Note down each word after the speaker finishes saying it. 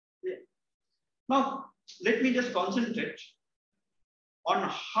Now, let me just concentrate on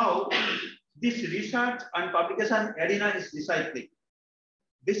how this research and publication arena is recycling.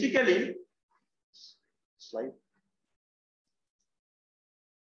 Basically,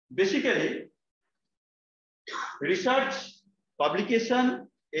 research, publication,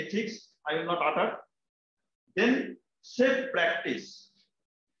 ethics, I will not utter. Then safe practice.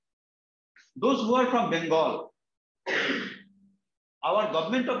 Those who are from Bengal, our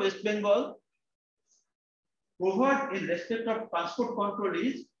government of West Bengal, proverb in respect of transport control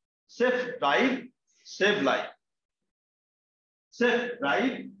is safe drive, save life. Safe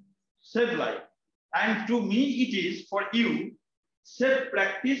drive, save life. And to me, it is for you, safe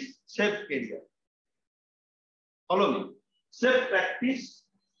practice, safe career. Follow me. Safe practice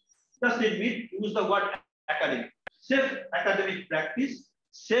does it mean use the word academic. Safe academic practice,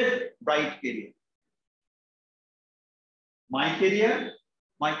 safe bright career. My career,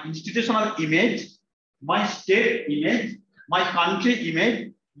 my institutional image, my state image, my country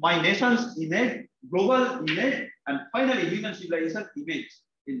image, my nation's image, global image, and finally human civilization image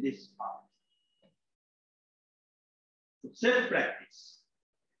in this part. Safe practice.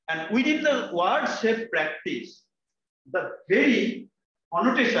 And within the word safe practice, the very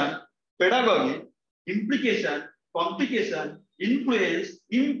connotation, pedagogy, implication, complication, influence,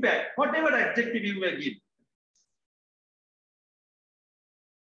 impact, whatever adjective you may give,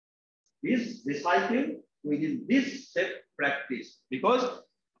 is recycled within this safe practice. Because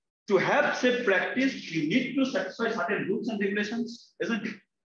to have safe practice, you need to satisfy certain rules and regulations, isn't it?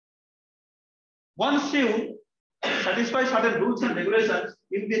 Once you satisfy certain rules and regulations,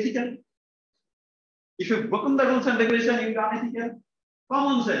 you'll be ethical. If you've broken the rules and regulations, you'll be unethical.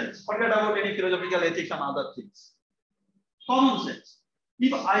 Common sense. Forget about any philosophical ethics and other things. Common sense.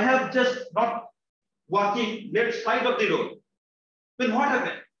 If I have just not walking left side of the road, then what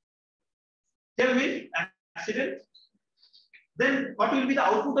happened? Tell me, accident. Then what will be the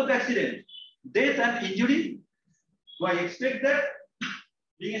output of the accident? Death and injury. Do I expect that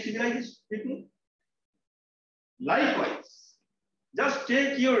being a civilized people? Likewise, just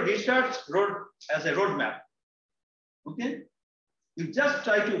take your research road as a roadmap. Okay? You just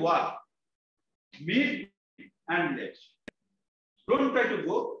try to walk mid and left. Don't try to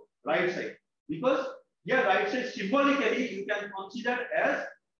go right side. Because here right side symbolically you can consider as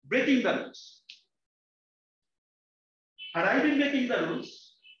breaking the rules. Had I been breaking the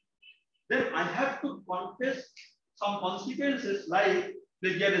rules, then I have to confess some consequences like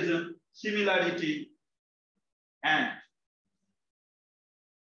plagiarism, similarity, and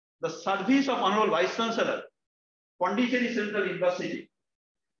the service of Honorable Vice Chancellor, Pondicherry Central University.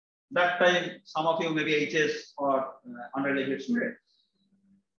 That time, some of you may be HS or undergraduate students,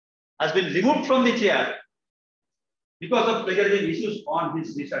 has been removed from the chair because of plagiarism issues on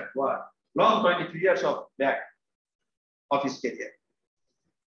his research work. Long 23 years of back of his career.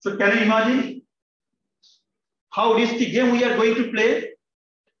 So can you imagine how risky game we are going to play?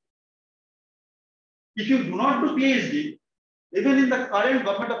 If you do not do PhD, even in the current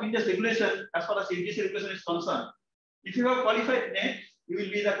government of India's regulation, as far as UGC regulation is concerned, if you have qualified NET, you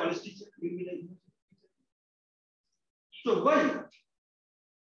will be the college teacher, you will be the university teacher. So why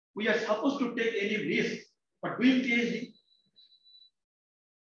we are supposed to take any risk for doing PhD?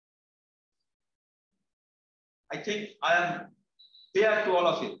 I think I am fair to all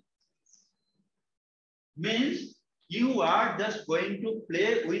of you. Means you are just going to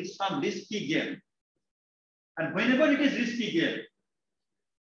play with some risky game. And whenever it is risky game,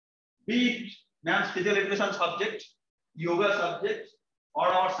 be it man's physical education subject, yoga subject, or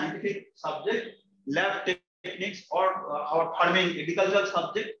our scientific subject, lab techniques, or our farming agricultural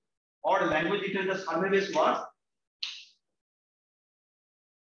subject, or language literature survey-based work,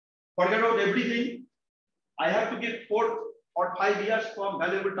 forget about everything. I have to give 4 or 5 years from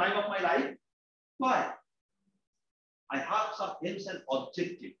valuable time of my life. Why? I have some aims and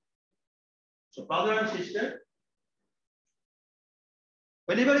objective. So, brother and sister,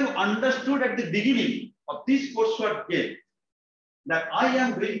 whenever you understood at the beginning of this coursework game that I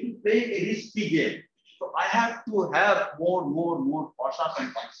am going to play a risky game, so I have to have more cautious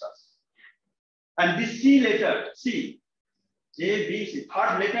and conscious. And this C letter, C, A, B, C,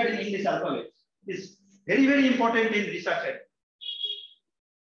 third letter in English alphabet is very important in research.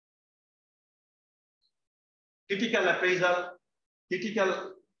 Critical appraisal,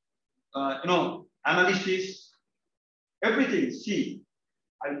 critical analysis, everything. See,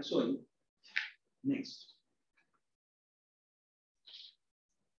 I will show you next.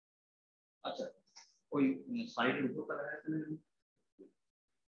 अच्छा, कोई slide ऊपर कर रहा है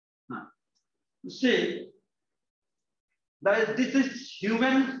हाँ, say that this is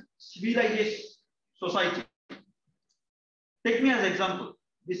human civilization. society. Take me as example,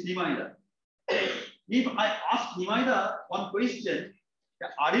 this Nimaida. If I ask Nimaida one question,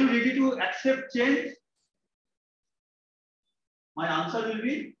 are you ready to accept change? My answer will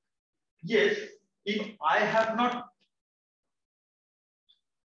be yes, if I have not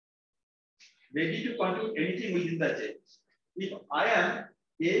ready to contribute anything within the change. If I am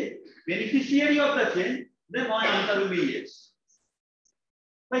a beneficiary of the change, then my answer will be yes.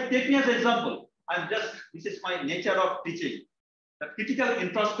 Like, take me as an example. This is my nature of teaching, the critical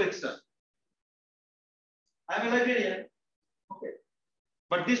introspection. I am a librarian. Okay.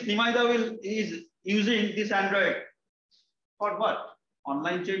 But this Nimaida is using this Android for what?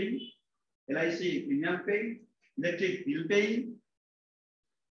 Online trading, LIC premium paying, electric bill paying,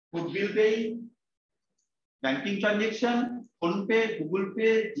 food bill paying, banking transaction, PhonePe, Google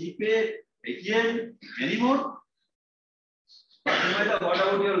Pay, GPay, Paytm, many more. But Nimaida, what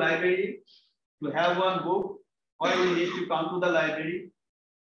about your library? To have one book, why we need to come to the library?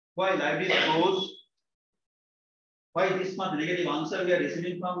 Why library is closed? Why this much negative answer we are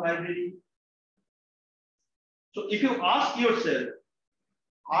receiving from library? So if you ask yourself,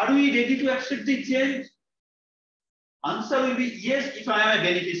 are we ready to accept the change? Answer will be yes if I am a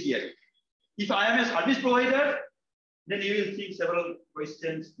beneficiary. If I am a service provider, then you will think several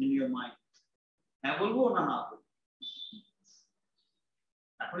questions in your mind. হ্যাঁ বলবো না না বলবো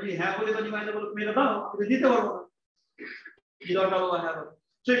এখন যদি হ্যাঁ বলে তো Nimaida বলবো মেরে দাও আমি দিতে পারবো না কি দরকার হবে হ্যাঁ বলো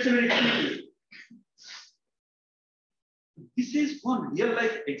so it's a very complicated. This is one real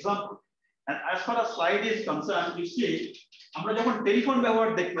life example, and as far as slide is concerned, you see আমরা যখন টেলিফোন ব্যবহার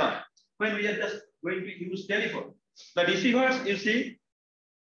দেখলাম, when we are just going to use telephone, the receivers you see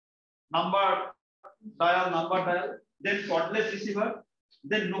number dial, then cordless receiver,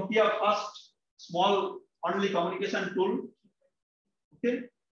 then Nokia first small only communication tool, okay,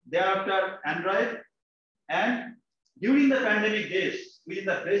 thereafter Android, and during the pandemic days, within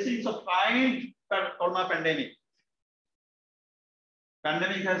the blessings of kind corona pandemic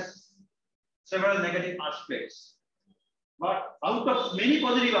has several negative aspects, but out of many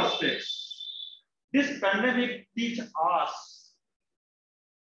positive aspects, this pandemic teaches us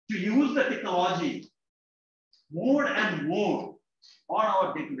to use the technology more and more on our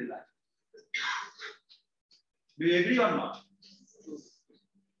day-to-day life. Do you agree or not?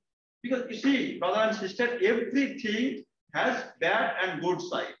 Because you see, brother and sister, everything has bad and good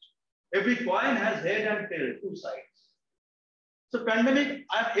side. Every coin has head and tail, two sides. So pandemic,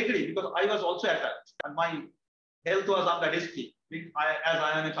 I agree because I was also attacked and my health was under risk as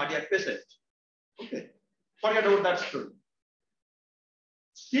I am a cardiac patient. Okay, forget about that story.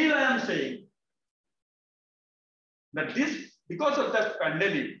 Still, I am saying that this, because of that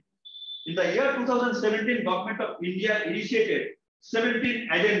pandemic, in the year 2017, Government of India initiated 17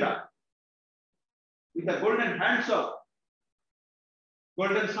 agenda with the golden hands of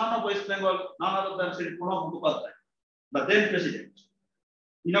golden son of West Bengal, none other than Sri Pranab Mukhopadhyay, the then president,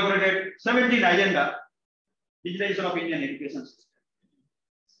 inaugurated 17 agenda digitization of Indian education system.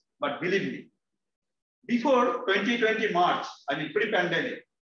 But believe me, before 2020 March, I mean pre-pandemic,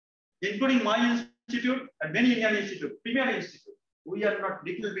 including my institute and many Indian institutes, premier institute, we are not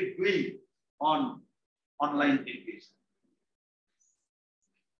little bit doing on online education.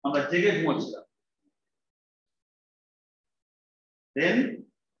 On the jege ghumocchilam. Then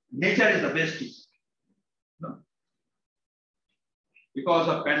nature is the best teacher. No? Because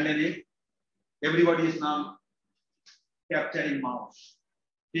of pandemic, everybody is now capturing mouse.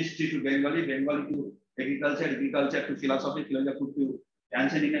 History to Bengali, Bengali to agriculture, agriculture to philosophy, philosophy to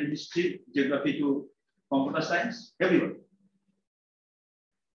ancient Indian history, geography to computer science, everybody.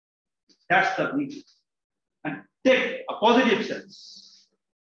 That's the beauty. And take a positive sense.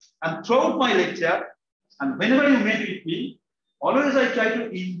 And throughout my lecture, and whenever you meet with me, always I try to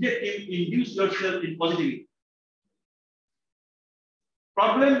induce yourself in positivity.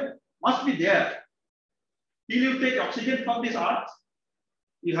 Problem must be there. Till you take oxygen from this earth,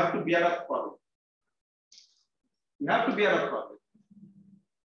 you have to bear up problem. You have to bear up problem.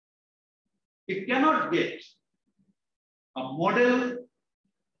 You cannot get a model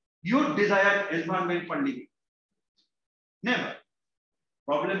your desired environment for living. Never.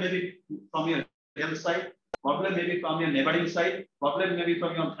 Problem may be from your health side, problem may be from your neighboring side, problem may be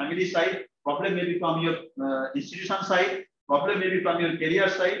from your family side, problem may be from your institution side, problem may be from your career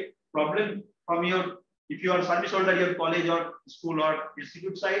side, problem from your, if you are service holder, your college or school or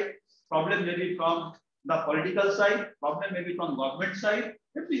institute side, problem may be from the political side, problem may be from government side,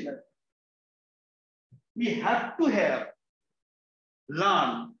 everywhere. We have to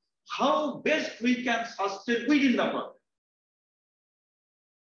learn how best we can sustain within the problem.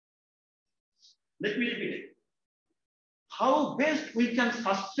 Let me repeat it. How best we can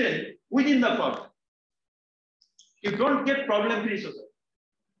sustain within the problem. You don't get problem-free society.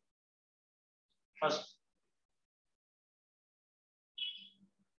 First.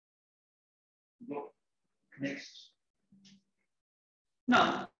 Go. Next. Now,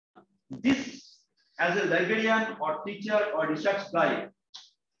 this as a librarian or teacher or research guide,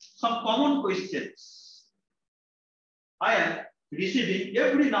 some common questions I am receiving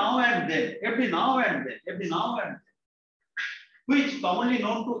every now and then, which commonly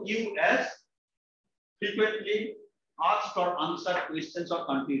known to you as frequently asked or answered questions or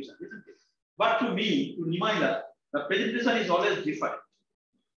confusion, isn't it? But to me, to Nimaila, the presentation is always different.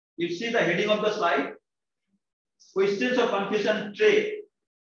 You see the heading of the slide, questions or confusion tray.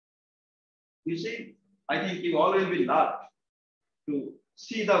 You see, I think you all will be loved to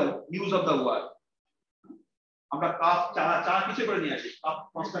see the use of the word. আমরা cup চা কিসে করে নিয়ে আসি, cup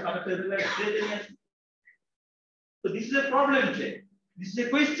পাঁচটা কাপে ফেলে দিলে ট্রেতে নিয়ে আসি। So this is a problem tray, this is a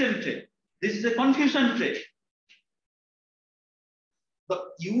question tray, this is a confusion tray. The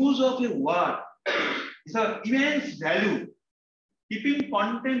use of a word is of immense value, keeping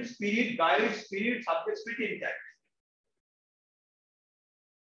content, spirit, guide, spirit, subject, spirit intact.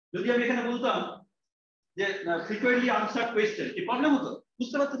 যদি আমি এখানে বলতাম যে frequently answered question, কি problem হতো?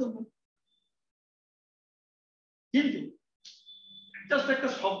 বুঝতে পারতে তোমরা? কিন্তু জাস্ট একটা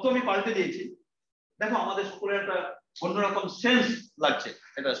শব্দ আমি পাল্টে দিয়েছি, দেখো আমাদের সকলের একটা অন্যরকম সেন্স লাগছে,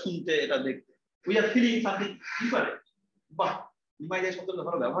 এটা শুনতে, এটা দেখতে। We are feeling something different. বাহ, নিমাই এই শব্দটা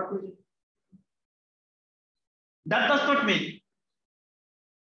ভালো ব্যবহার করেছে। That does not mean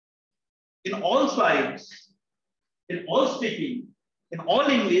in all slides, in all speaking, in all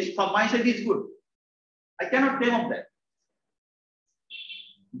English from my side is good. I cannot claim of that.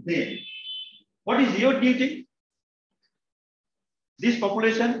 Then, what is your duty? This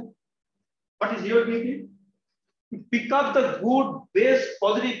population, what is your duty? To pick up the good, best,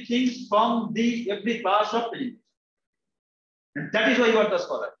 positive things from the every class of presentation. And that is why you are the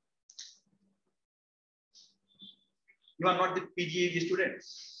scholar. You are not the PGEG students.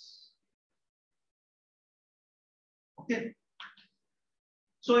 Okay.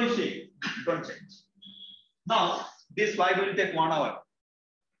 So you see, don't change. Now, this slide will take 1 hour.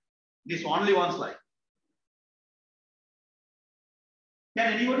 This only one slide. Can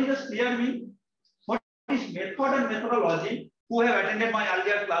anybody just clear me what is method and methodology? Who have attended my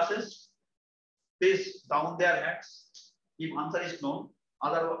earlier classes? Please down their hands. If answer is known,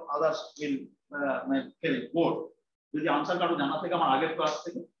 others will feel bored. যদি answer কারো জানা থেকে আমার আগের class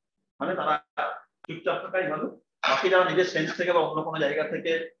থেকে, তাহলে তারা চুপচাপ থাকাই ভালো। বাকি যারা নিজের সেন্স থেকে বা অন্য কোনো জায়গা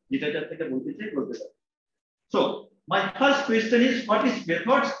থেকে লিটারেচার থেকে বলতে চাই বলতে পারে। So my first question is, what is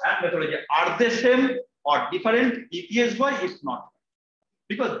methods and methodology? Are they same or different? If yes, why? If not,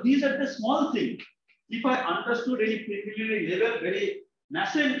 because these are the small things. If I understood any preliminary level, very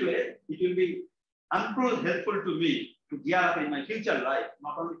nascent way, it will be helpful to me to gear up in my future life,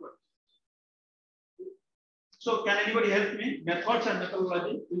 not only for. So can anybody help me? Methods and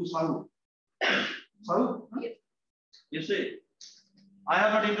methodology to Saru. Saru? Yes. You see, I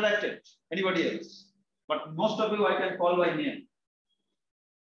have not interacted. Anybody else? But most of you I can call by name.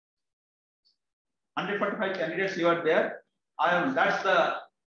 145 candidates you are there. That's the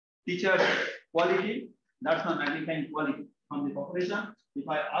teacher quality. That's the magnifying quality from the population. If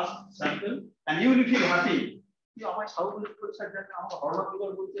I ask sample, and you will feel happy. You are my Saru political side. I'm a horror people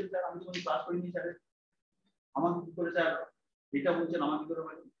who say that I'm going to class for me. So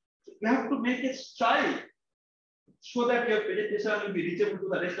you have to make a style so that your presentation will be reachable to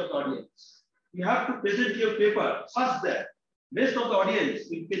the rest of the audience. You have to present your paper such that rest of the audience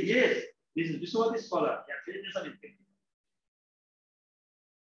will feel, yes, this is Vishwati scholar. Yeah, presentation is good.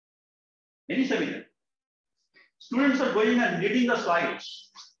 Any seminar, students are going and reading the slides.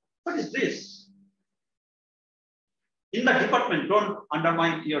 What is this? In the department, don't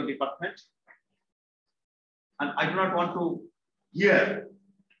undermine your department. And I do not want to hear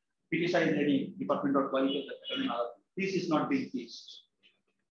criticize any department or quality of the seminar. This is not being teached.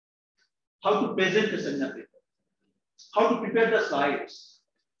 How to present the seminar paper, how to prepare the slides.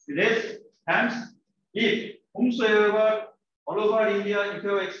 Raise hands if whomsoever all over India, if you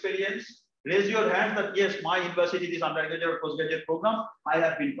have experience, raise your hand that yes, my university, this undergraduate or postgraduate program, I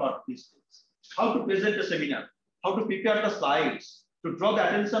have been taught these things. How to present the seminar, how to prepare the slides, to draw the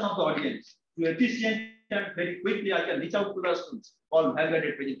attention of the audience, to efficient and very quickly I can reach out to the students. All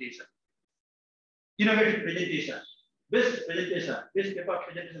value-added presentation, innovative presentation, best presentation, best paper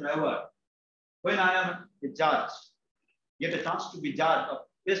presentation ever. When I am a judge, get a chance to be judge of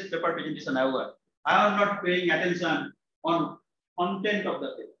best paper presentation ever, I am not paying attention on content of the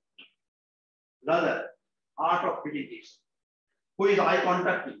paper. Rather, art of presentation. Who is eye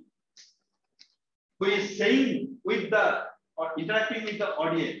contacting? Who is saying with the or interacting with the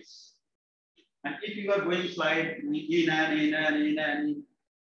audience? And if you are going slide in and in,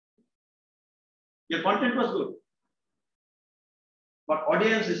 your content was good, but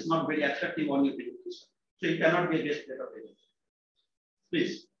audience is not very attractive on your presentation, so you cannot be a best data presentation.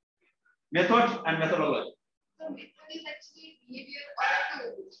 Please, methods and methodology. So method is actually behavior or a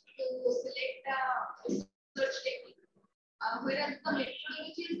tool to select the search technique, whereas the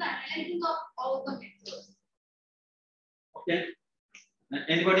methodology is the analyzing of all the methods. Okay.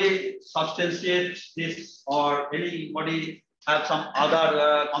 Anybody substantiate this, or anybody have some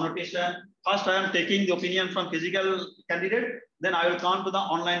other connotation? First, I am taking the opinion from physical candidate, then I will come to the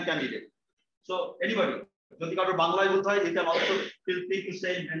online candidate. So anybody, you can also feel free to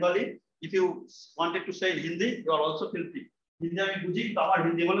say in Bengali. If you wanted to say in Hindi, you are also feel free.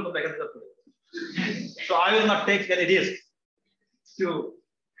 So I will not take any risk to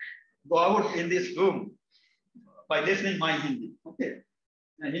go out in this room by listening my Hindi. Okay.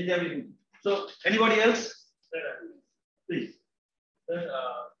 So anybody else? Please. Sir,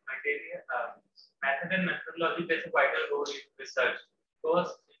 method and methodology plays a vital role in research because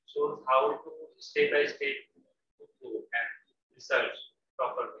it shows how to step by step do and research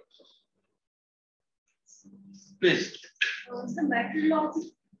properly. Please. The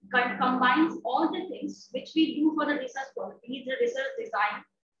methodology combines all the things which we do for the research work, be it the research design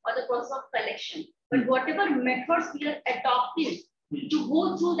or the process of collection. But whatever methods we are adopting to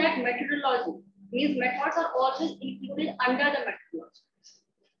go through that methodology, these methods are always included under the methodology.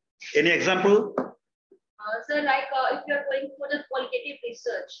 Any example? So like if you are going for the qualitative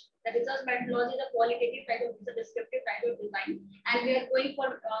research, the research methodology is a qualitative type of, the descriptive type of design, and we are going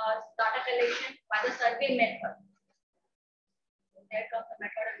for data collection by the survey method. So there comes the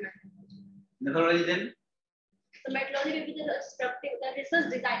method and methodology. Methodology then? The methodology will be the descriptive, the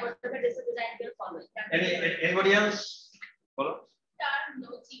research design, whatever research design we are following. Anybody else? Follow?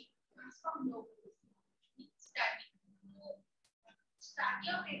 Terminology comes from logos.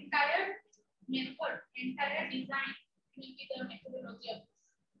 Study of entire method, entire design will be the methodology of this.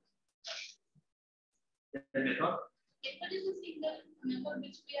 The method? Method is a single method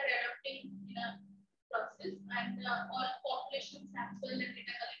which we are adopting in a process, and all population sample and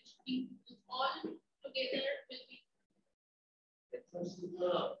data collection all together will be. Methods is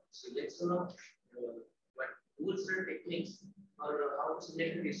the selection of tools and techniques, or how to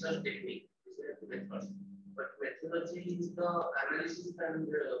select a research technique. Is the method. But methodology is the analysis and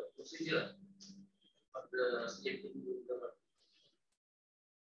procedure of the selecting the.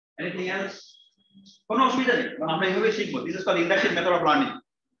 Anything else? This is called inductive method of learning.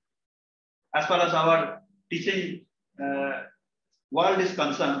 As far as our teaching world is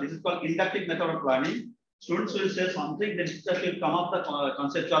concerned, this is called inductive method of learning. Students will say something, then teacher will come up with the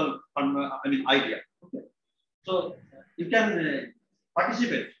conceptual idea. Okay. So you can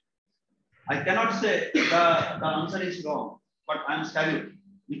participate. I cannot say the answer is wrong, but I am scared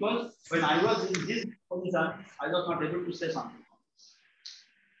because when I was in this position, I was not able to say something.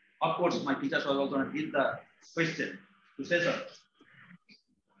 Of course, my teachers were also going to give the question to say something.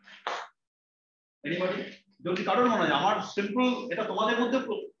 Anybody? Jodi karon mone hoy amar simple eta tomader moddhe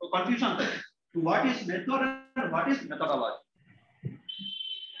confusion thake. To what is method and what is methodology?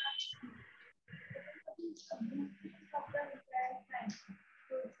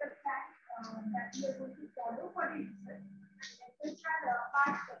 That we are going to follow for the research. Methods are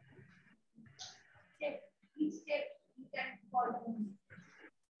parts of it. Each step you can follow.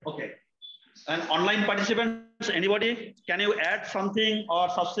 Okay. And online participants, anybody? Can you add something or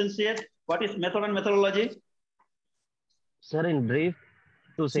substantiate what is method and methodology? Sir, in brief,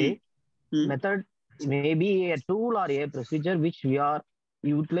 to say, method may be a tool or a procedure which we are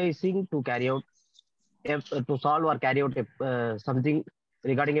utilizing to carry out, to solve or carry out something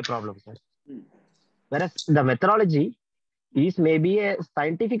regarding a problem, sir. Whereas the methodology is maybe a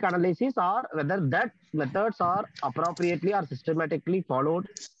scientific analysis, or whether that methods are appropriately or systematically followed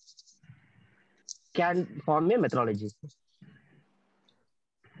can form a methodology.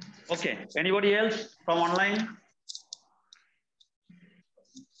 Okay. Anybody else from online?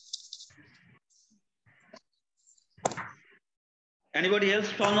 Anybody else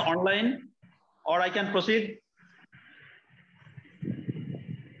from online? Or I can proceed?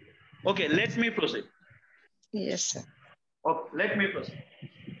 Okay, let me proceed. Yes, sir. Okay, let me proceed.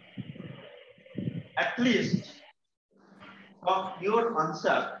 At least from your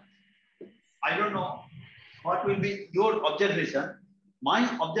answer, I don't know what will be your observation. My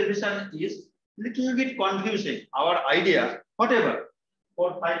observation is little bit confusing. Our idea, whatever,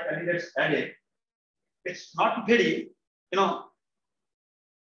 4 or 5 candidates added, it's not very,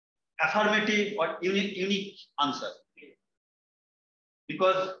 affirmative or unique answer.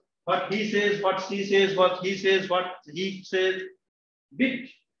 Because what he says, what she says, what he says, what he says, bit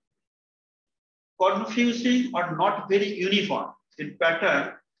confusing or not very uniform in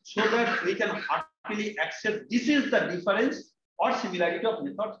pattern, so that we can heartily accept this is the difference or similarity of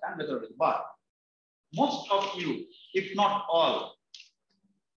methods and methodology. But most of you, if not all,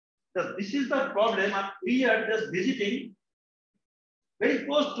 this is the problem, and we are just visiting very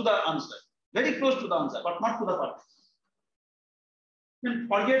close to the answer, but not to the purpose. Then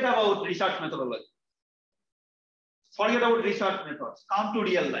forget about research methodology. Forget about research methods. Come to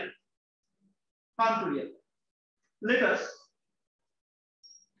real life. Let us,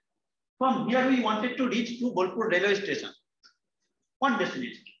 from here we wanted to reach to Bolpur railway station, one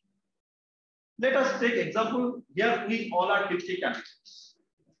destination. Let us take example, here we all are 50 candidates.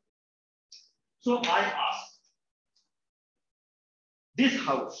 So I ask this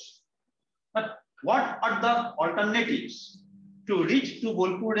house, but what are the alternatives to reach to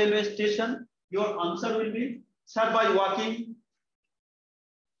Bolpur railway station? Your answer will be, sir, by walking,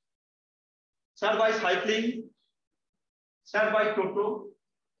 sir, by cycling, sir, by toto,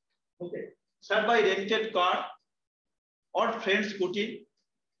 okay, sir, by rented car or friend scooty,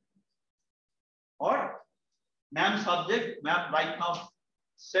 or ma'am subject, ma'am right now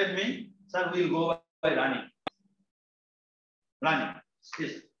said me, sir, we will go by running.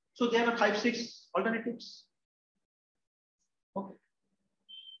 Yes. So there are 5-6 alternatives. Okay.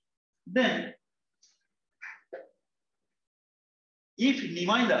 Then, if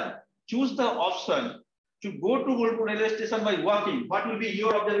Nimaida choose the option to go to Bolpur railway station by walking, what will be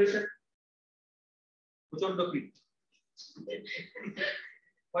your observation?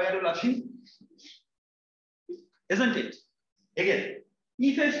 Why are you laughing? Isn't it? Again,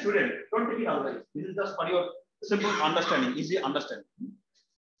 if a student, don't take it otherwise, this is just for your simple understanding, easy understanding.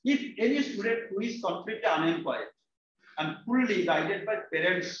 If any student who is completely unemployed and fully guided by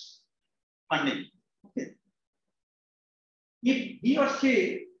parents' funding, okay, if he or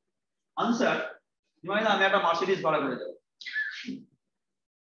she answer, Mercedes,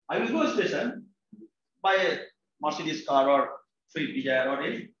 I will go station by a Mercedes car or Swift Desire or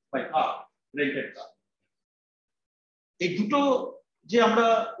by car, rented car. এই দুটো যে আমরা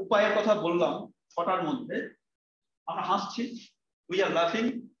উপায়ের কথা বললাম ছটার মধ্যে আমরা হাসছি, we are laughing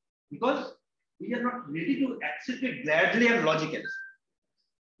because we are not ready to accept it gladly and logically.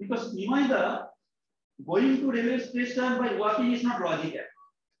 Because Nimaida going to railway station by walking is not logical.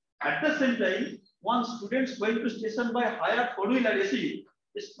 At the same time, one student going to station by hire four-wheeler AC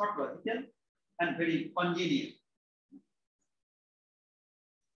is not logical and very congenial.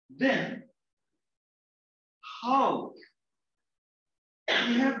 Then, how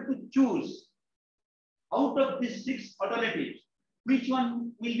we have to choose out of these 6 alternatives, which one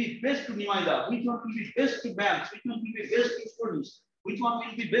will be best to Nimaida, which one will be best to banks, which one will be best to students, which one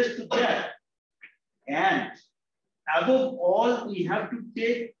will be best to that. And above all, we have to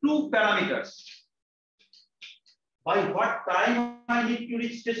take 2 parameters. By what time I need to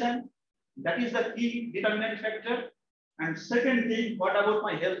reach station, that is the key determinant factor. And second thing, what about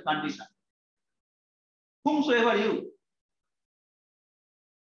my health condition? Whomsoever you,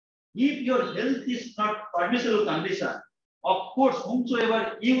 if your health is not permissible condition, of course,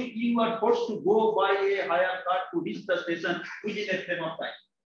 whomsoever you are forced to go by a higher car to reach the station within a frame of time.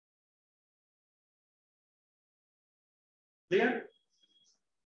 Clear?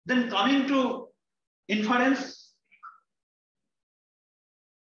 Then coming to inference,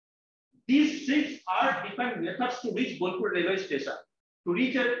 these 6 are different methods to reach Bolpur railway station, to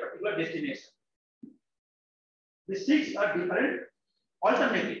reach a particular destination. The 6 are different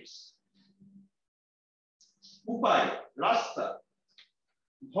alternatives. Upay, Rasta,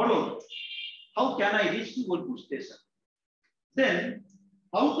 Bhoron, how can I reach to Bolpur station? Then,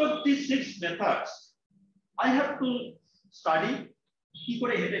 out of these 6 methods, I have to study কি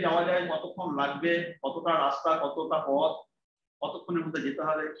করে হেঁটে যাওয়া যায়, কতক্ষণ লাগবে, কতটা রাস্তা, কতটা পথ, কতক্ষণের মধ্যে যেতে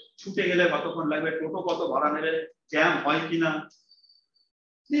হবে, ছুটে গেলে কতক্ষণ লাগবে, টোটো কত ভাড়া নেবে, জ্যাম হয় কিনা,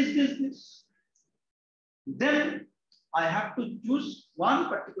 this. Then I have to choose one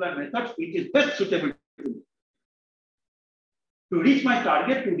particular method which is best suitable to reach my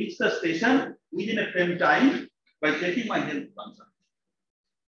target, to reach the station within a frame time by taking my health concern.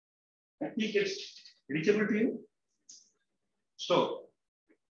 I think it's reachable to you. So,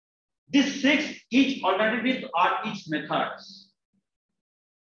 these 6 each alternatives are each methods.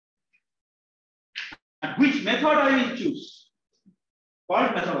 And which method I will choose?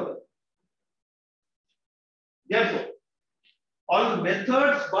 Called methodology. Therefore, all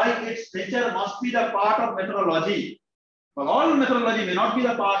methods by its nature must be the part of methodology. But all methodology may not be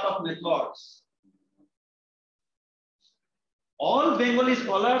the part of methods. All Bengali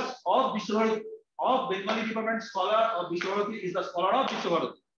scholars of Vishwabharati, of Bengali department scholar of Vishwabharati is the scholar of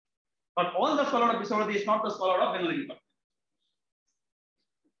Vishwabharati. But all the scholar of Vishwabharati is not the scholar of Bengali department.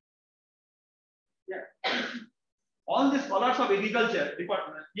 Yeah. All the scholars of agriculture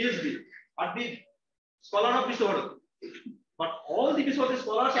department, PhD, are the scholar of Vishwabharati. But all the Vishwabharati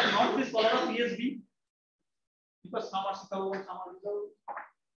scholars are not the scholar of PhD. Because some are Sikhavu, some are Sikhavu.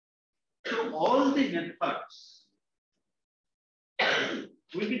 So all the methods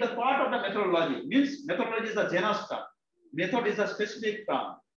will be the part of the methodology. Means methodology is a genus term. Method is a specific term.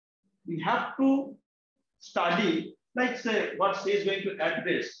 We have to study, like say, what she is going to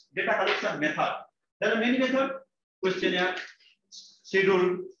address, data collection method. There are many methods: questionnaire, schedule,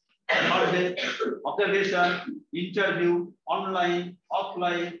 survey, observation, interview, online,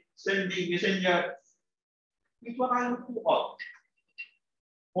 offline, sending, messenger. Which one I will do all?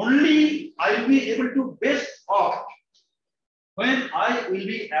 Only I will be able to base off when I will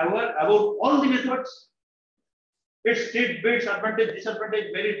be aware about all the methods, its state, bits, advantage,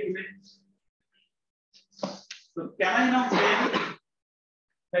 disadvantage, merit, limits. So can I now say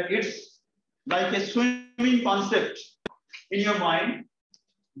that it's like a swimming concept in your mind,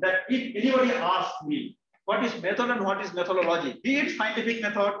 that if anybody asks me what is method and what is methodology, be it scientific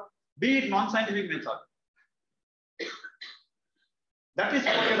method, be it non-scientific method, that is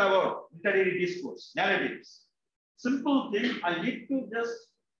forget about literary discourse, narratives. Simple thing, I need to just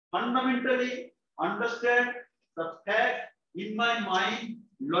fundamentally understand the fact in my mind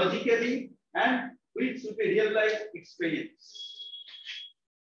logically and which should be real life experience.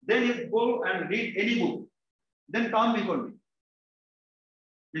 Then you go and read any book, then come before me.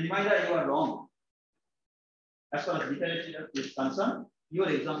 Then you are wrong. As far as literature is concerned, your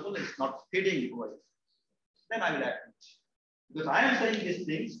example is not fitting over it. Then I will admit. Because I am saying these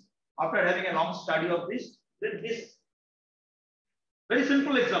things after having a long study of this, then this very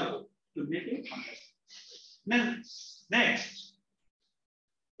simple example to make it understand. Next,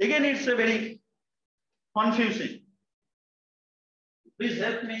 again, it's a very confusing. Please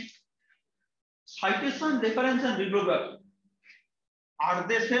help me. Citation, reference, and bibliography. Are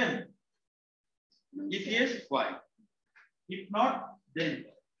they same? If yes, why? If not, then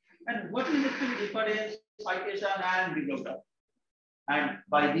why? And what is the difference, citation and bibliography? And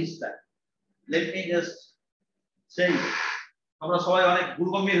by this time, let me just say, আমরা সবাই অনেক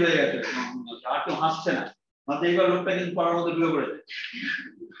গুরুগম্ভীর হয়ে গেছে, আর কেউ হাসছে না, মাত্র এইবার লোকটা কিন্তু পড়ার মধ্যে ঢুকে পড়েছে,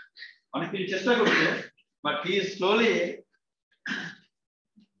 অনেক কিছু চেষ্টা করছে, but he is slowly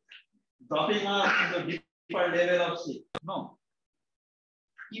dropping us to the deeper level of sea. No.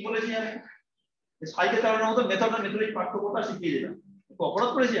 কি বলেছি আমি? সাইকে চালানোর মতো মেথড আর মেথডের পার্থক্যটা শিখিয়ে দিলাম। অপরাধ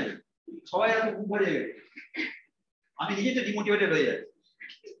করেছি আমি, সবাই এত খুব ভরিয়ে গেছে, আমি নিজে তো ডিমোটিভেটেড হয়ে যাচ্ছি।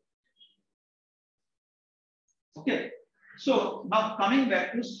 Okay, so now coming back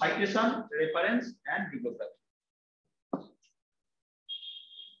to citation, reference, and bibliography.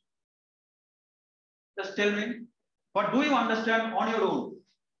 Just tell me, what do you understand on your own?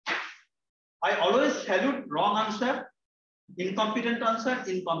 I always salute wrong answer, incompetent answer,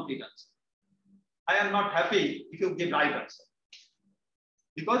 incomplete answer. I am not happy if you give right answer,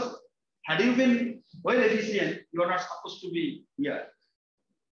 because had you been well efficient, you are not supposed to be here.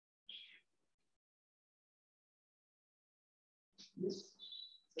 Yes.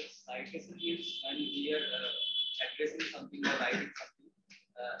 So citation is when we are addressing something or writing something,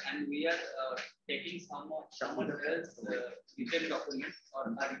 and we are taking someone else's written document or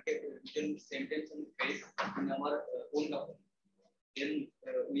written sentence and phrase in our own document. Then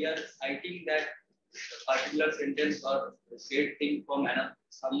we are citing that particular sentence or said thing from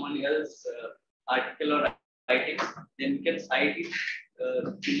someone else's article or writing. Then we can cite it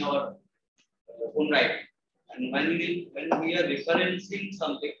in our own writing. And when we are referencing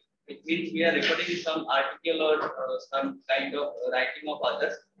something, it means we are referring some article or some kind of writing of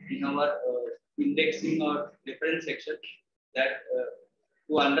others in our indexing or reference section, that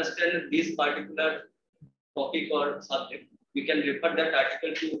to understand this particular topic or subject, we can refer that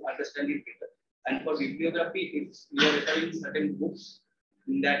article to understand it better. And for bibliography, we are referring certain books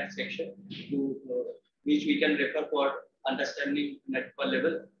in that section to which we can refer for understanding network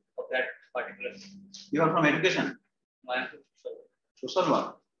level of that particular. You are from education? I am from social work.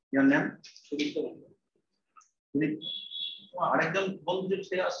 Your name? Sudipto. আরেকজন বন্ধু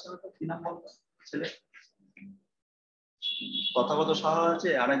ছেলে আসছে না, তো কি নাম বলতো ছেলে? কথা কত সাহস আছে,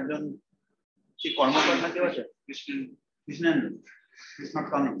 আরেকজন কি কর্মকর না কেউ আছে? Krishnendu. It's not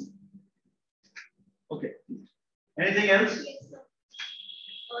coming. Okay. Anything else? Yes, sir.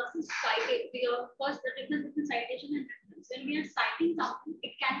 cited. First, the difference between citation and reference. When we are citing something,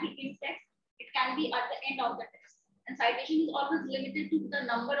 it can be in text, it can be at the end of the text. And citation is always limited to the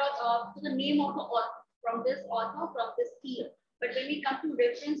number of, to the name of the author, from this author, from this year. But when we come to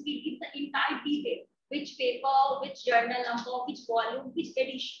reference, we give the entire detail, which paper, which journal number, which volume, which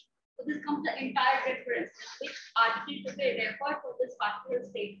edition. So this comes the entire reference, which article to be referred for this particular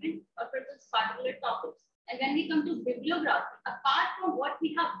statement or for this particular topic. And when we come to bibliography, apart from what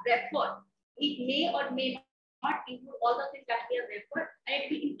we have referred, it may or may not include all the things that we have referred, and it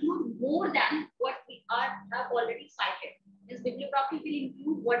will include more than what we have already cited. This bibliography will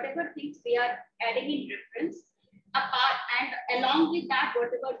include whatever things we are adding in reference, apart and along with that,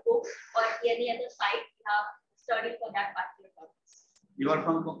 whatever books or any other site we have studied for that particular purpose. You are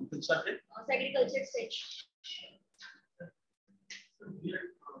from which subject? Agriculture section. So we are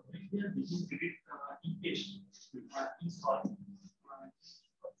making credit in install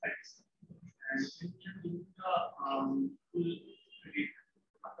and we can do the full credit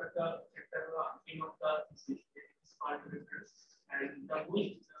after the name of the is called reference, and the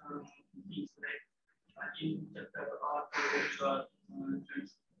most things like in chapter or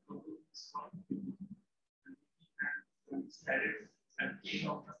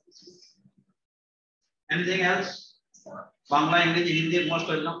anything else? Bangla, English, Hindi, most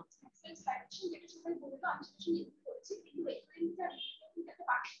well known.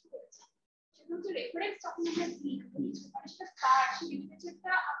 Reference document সেটা start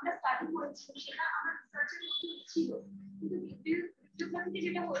লিটারেচারটা আমরা study করেছি সেটা আমার রিসার্চের মধ্যে ছিল কিন্তু বিবলিওগ্রাফিতে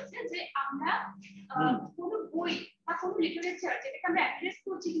যেটা হচ্ছে যে আমরা কোনো বই বা কোনো লিটারেচার যেটাকে আমরা অ্যাড্রেস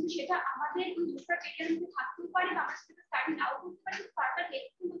করছি কিন্তু সেটা আমাদের ওই রিসার্চ এরিয়ার মধ্যে থাকতেও পারে বা আমরা সেটা স্টাডি নাও করতে পারি ফার্দার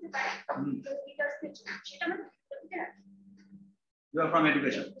হেল্পফুল হতে পারে রিসার্চের জন্য সেটা আমরা বিবলিওগ্রাফিতে রাখি। You are from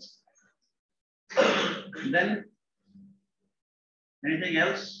education. Then anything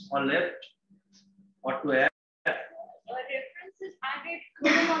else or left? What to add? Reference is added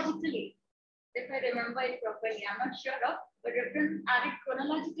chronologically, if I remember it properly. I'm not sure of, but reference added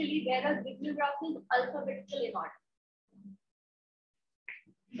chronologically, whereas bibliography is alphabetical in order.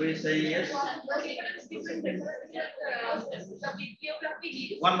 We say yes.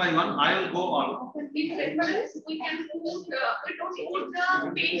 One by one, I will go on. In reference, we can put, we don't put the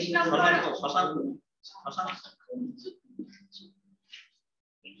page number.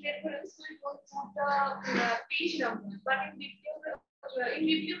 In reference, we don't put the page number, but in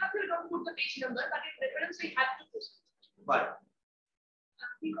bibliography, we don't put the page number, but in reference, we have to put. Why?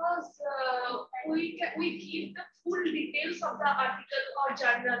 Because we give the full details of the article or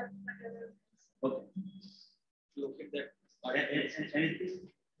journal. Okay. Look at that. Anything?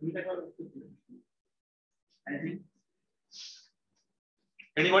 Anything?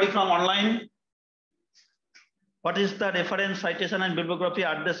 Anybody from online? What is the reference, citation, and bibliography?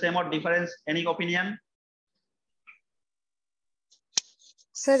 Are the same or difference? Any opinion?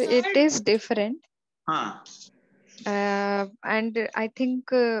 Sir, it is different. And I think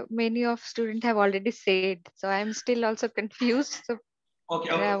many of students have already said, so I'm still also confused. So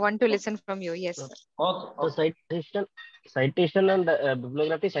okay. I want to listen from you. Yes, sir. Okay. So citation and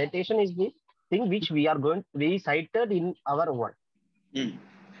bibliography. Citation is the thing which we cited in our work.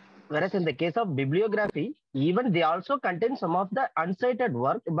 Whereas in the case of bibliography, even they also contain some of the uncited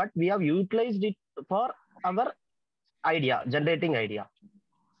work, but we have utilized it for our idea, generating idea.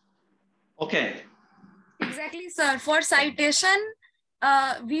 Okay. Exactly, sir. For citation,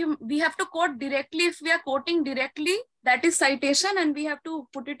 we have to quote directly. If we are quoting directly, that is citation, and we have to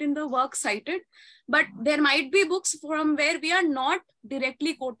put it in the work cited. But there might be books from where we are not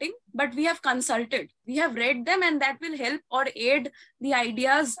directly quoting, but we have consulted. We have read them, and that will help or aid the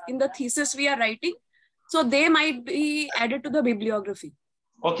ideas in the thesis we are writing. So they might be added to the bibliography.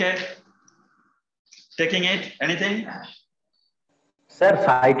 Okay. Taking it. Anything? Sir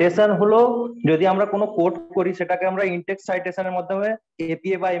citation হলো যদি আমরা কোনো code করি সেটাকে আমরা ইনটেক্সট সাইটেশনের মাধ্যমে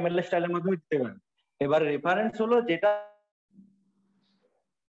APA বা MLS স্টাইলের মাধ্যমে দিতে পারি। এবার রেফারেন্স হলো যেটা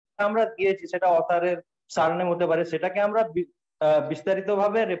আমরা দিয়েছি সেটা অথরের সারনেম হতে পারে, সেটাকে আমরা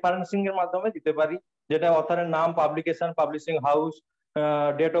বিস্তারিতভাবে রেফারেন্সিং এর মাধ্যমে দিতে পারি, যেটা অথরের নাম, publication, publishing house,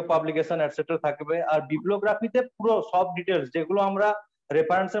 date of publication etcetera থাকবে। আর বিবলিওগ্রাফিতে পুরো সব ডিটেলস যেগুলো আমরা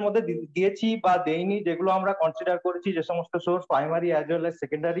রেফারেন্সের মধ্যে দিয়েছি বা দেইনি, যেগুলো আমরা কনসিডার করেছি, যে সমস্ত source primary as well as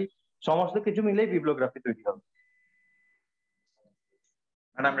secondary, সমস্ত কিছু মিলেই বিবলিওগ্রাফি তৈরি হবে।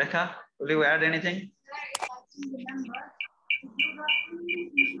 Madam Rekha, will you add anything?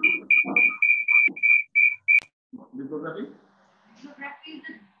 Bibliography? Bibliography is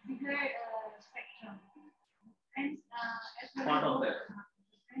a bigger spectrum. And as part of that.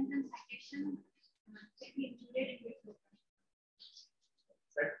 And then citation can be included in bibliography.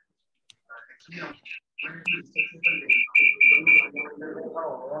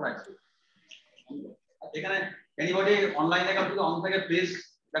 এখানে anybody online account থেকে on থেকে please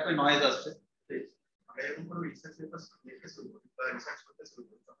দেখো noise আসছে please আমরা এরকম কোনো research paper লিখতে শুরু করি বা রিসার্চ করতে শুরু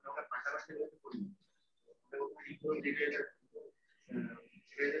করি তখন আমরা পাশাপাশি এগুলো করি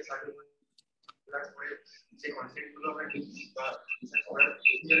যে কনসেপ্ট গুলো আমরা লিখছি বা রিসার্চ করার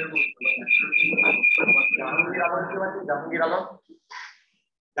প্রসিজারের মধ্যে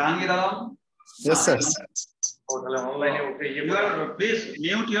Jahangir Alam Yes, sir. online please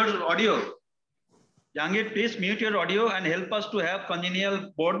mute your audio. Jahangir, please mute your audio and help us to have congenial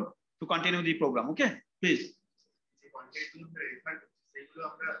board to continue the program. Okay, please.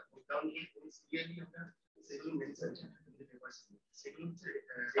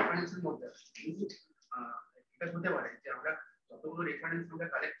 যতগুলো রেফারেন্স আমরা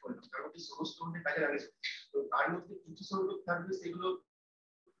কালেক্ট করলাম তার মধ্যে সমস্ত কাজে লাগাইছে তো তার মধ্যে কিছু সংখ্যক থাকবে সেগুলো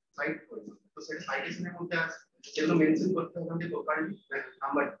সাইট করবে তো সেটা সাইটেশনের মধ্যে আছে সেগুলো মেনশন করতে হবে আমাদের প্রপারলি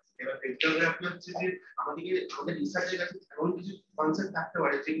নাম্বার এবার বিবলিওগ্রাফি হচ্ছে যে আমাদের রিসার্চের কাছে এমন কিছু কনসেপ্ট থাকতে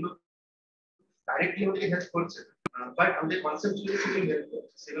পারে যেগুলো ডাইরেক্টলি আমাদেরকে হেল্প করছে বাট আমাদের কনসেপ্ট গুলো সেগুলো হেল্প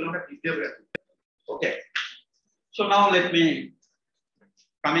করছে সেগুলো আমরা bibliography Okay, so now let me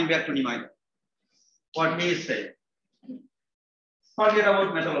coming back to Nimai. What he said, forget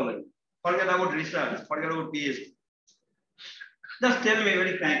about methodology, forget about research, forget about PhD. Just tell me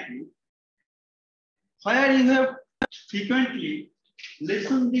very frankly, where you have frequently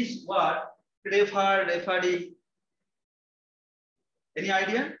listened this word referee. Any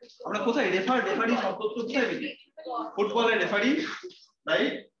idea? আমরা কোথায় referee শব্দ কোথায় পেয়েছি? ফুটবলের referee,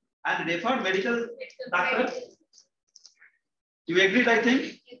 right? And refer medical doctor. You agreed, I think.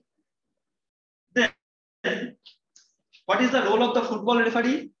 Then, what is the role of the football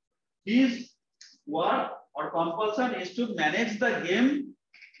referee? His work or compulsion is to manage the game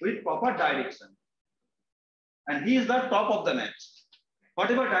with proper direction. And he is the top of the match.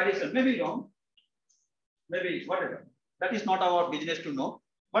 Whatever direction, maybe wrong, maybe whatever. That is not our business to know.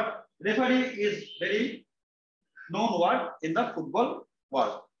 But referee is very known word in the football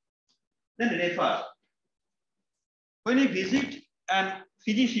world. Then refer. When you visit a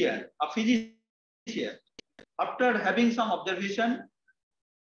physician, after having some observation,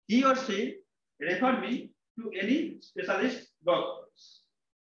 he or she refer me to any specialist doctors.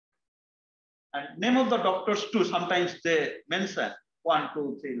 And name of the doctors too, sometimes they mention 1,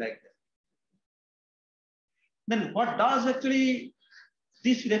 2, 3 like that. Then what does actually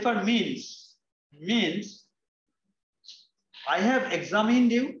this refer means? Means I have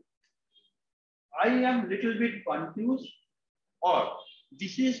examined you, I am little bit confused, or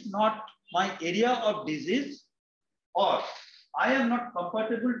this is not my area of disease, or I am not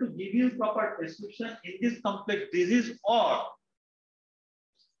comfortable to give you proper prescription in this complex disease, or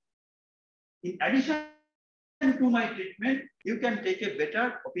in addition to my treatment, you can take a better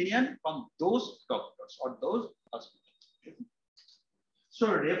opinion from those doctors or those hospitals. So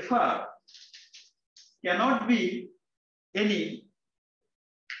refer cannot be any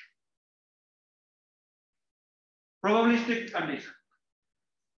probabilistic condition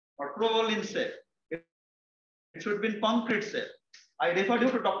or probable set. It should be in concrete set. I refer you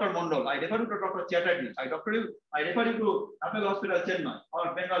to Dr. Mondol. I refer you to Dr. Chatterjee. I refer you to Apple Hospital, Chennai, or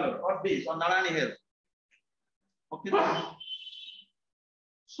Bangalore, or this, or Narayani Health. Okay.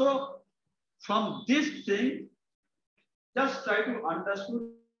 So from this thing, just try to understand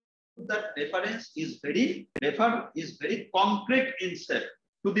that reference is very concrete in set,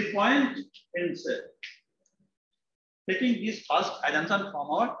 to the point in set. Taking this first assumption from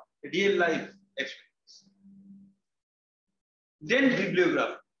our real life experience. Then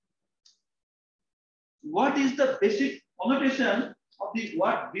bibliography. What is the basic connotation of the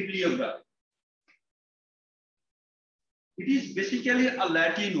word bibliography? It is basically a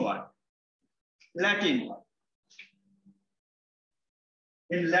Latin word.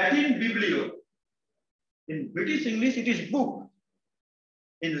 In Latin, biblio. In British English, it is book.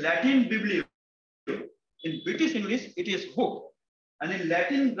 In Latin, biblio. In British English, it is book. And in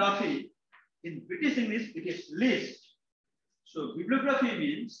Latin graphy, in British English, it is list. So bibliography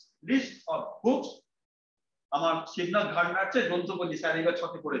means list of books. আমার Shibnath ঘাটনাচ্ছে গ্রন্থপঞ্জি sir এবার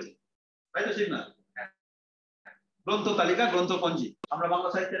ছকে পড়েছে, তাই তো শিবনাথ? গ্রন্থ তালিকা, গ্রন্থপঞ্জি আমরা বাংলা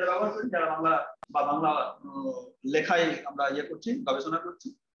সাহিত্যের ব্যবহার করি, যারা বাংলা বা বাংলা লেখায় আমরা ইয়ে করছি, গবেষণা করছি।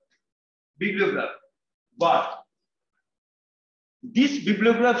 Bibliography. But this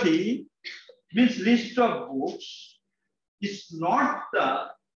bibliography means list of books is not the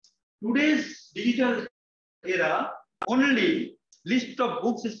today's digital era. Only list of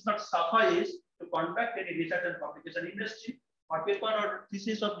books is not suffice to conduct any research and publication industry or paper or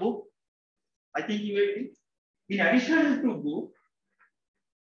thesis or book. I think you agree. In addition to book,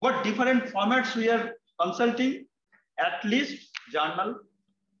 what different formats we are consulting? At least journal,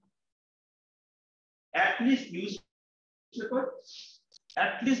 at least newspaper,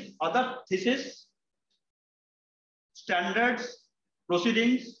 at least other thesis, standards,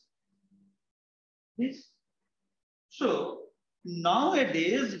 proceedings. This. So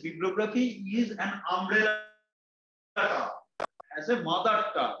nowadays, bibliography is an umbrella term, as a mother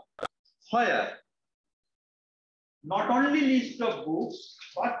term, where not only list of books,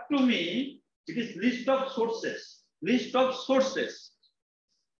 but to me, it is list of sources. List of sources.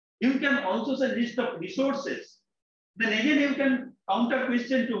 You can also say list of resources. Then again, you can counter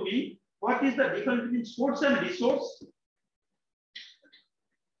question to me, what is the difference between source and resource?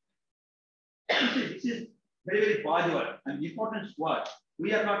 This is very buzzword and important word.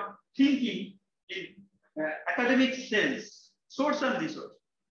 We are not thinking in academic sense. Source and resource.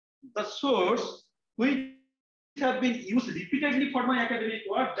 The source which have been used repeatedly for my academic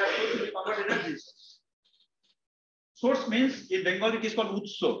work, that source will be converted as resource. Source means in Bengali it is called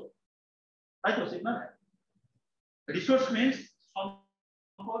utso. Right? Resource means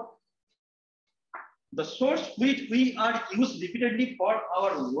the source which we are used repeatedly for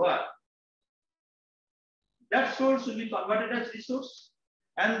our work. That source will be converted as resource,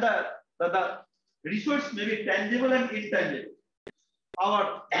 and the resource may be tangible and intangible.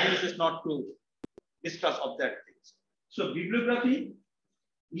 Our use is not to discuss of that things. So bibliography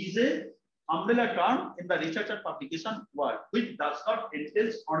is a umbrella term in the research and publication world, which does not entail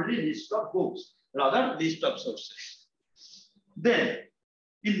only list of books, rather list of sources. Then,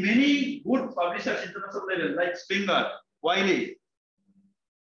 in many good publishers international level like Springer, Wiley,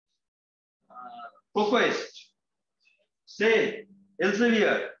 ProQuest, say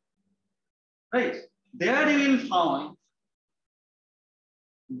Elsevier, right? There you will find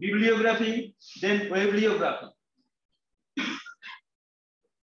bibliography, then bibliography.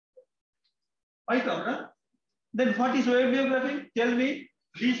 Then what is bibliography? Tell me,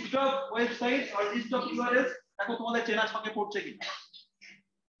 list of websites or list of URLs. দেখো তোমাদের চেনার সঙ্গে পড়ছে কি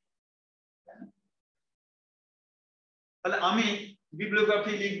তাহলে আমি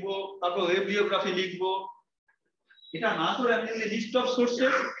bibliography লিখবো, তারপর বিবলিওগ্রাফি লিখবো, এটা না করে আমি লিস্ট অফ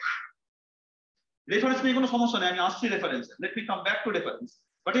সোর্সেস, রেফারেন্স নিয়ে কোনো সমস্যা নেই, আমি আসছি reference. Let me come back to reference.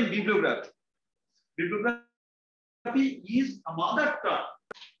 But in bibliography is a mother tongue.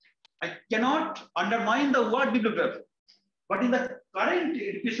 I cannot undermine the word bibliography, but in the current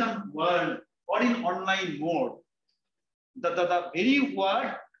education world or in online mode, the very word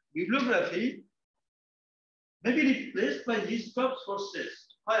bibliography may be replaced by list of sources,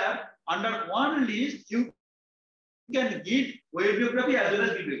 where under one list you can give bibliography as well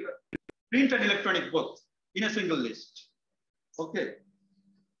as bibliography, print and electronic both in a single list. Okay.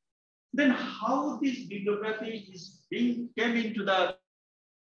 Then how this bibliography is came into the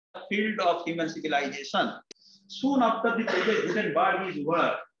field of human civilization? Soon after the project Gutenberg's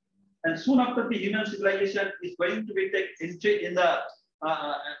work, and soon after the human civilization is going to be take entry in the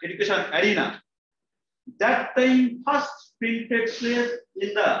education arena. That time, first printed place in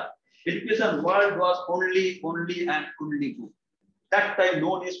the education world was only and only book. That time,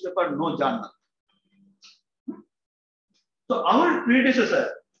 no newspaper, no journal. So our predecessor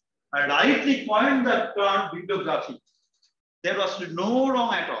rightly coined the term bibliography. There was no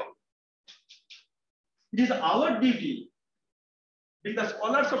wrong at all. It is our duty, being the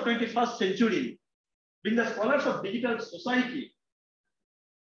scholars of 21st century, being the scholars of digital society,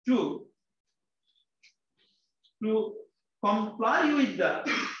 to comply with the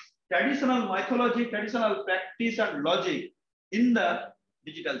traditional mythology, traditional practice and logic in the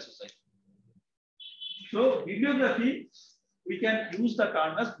digital society. So bibliography, we can use the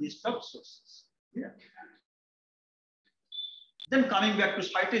term as list of sources. Yeah. Then coming back to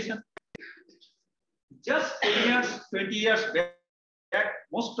citation, just 10 years, 20 years back,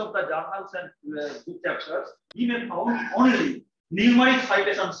 most of the journals and book chapters even found only numeric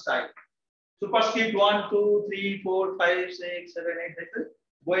citation style. Superscript 1, 2, 3, 4, 5, 6, 7, 8,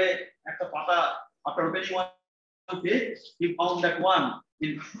 where at the pata, after opening one page, he found that one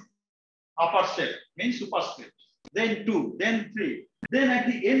in upper set, means superscript, then 2, then 3. Then at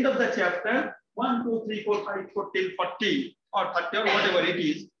the end of the chapter, 1, 2, 3, 4, 5, 4 till 40 or 30 or whatever it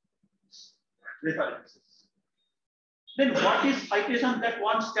is, references. Then what is citation that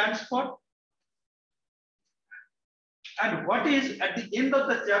one stands for? And what is at the end of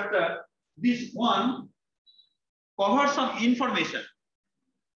the chapter, this one covers some information,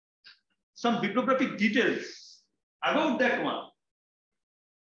 some bibliographic details about that one.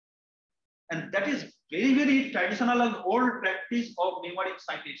 And that is very, very traditional and old practice of numeric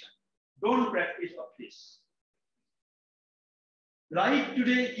citation. don't practice of this. Right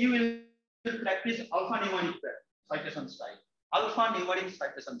today, you will practice alphanumeric citation style. Alphanumeric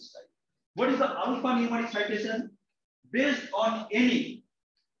citation style. What is the alphanumeric citation? Based on any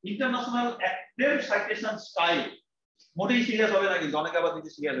international active citation style. Moti serious hobe na ki joneke abar didi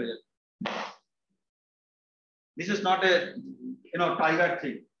serious hoye jabe. This is not a tiger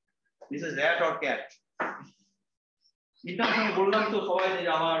thing. This is rat or cat. International bollam to sabai je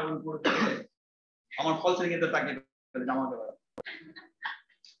amar upor theke amar false ring e take jamate pare.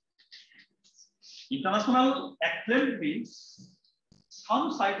 International acclaimed means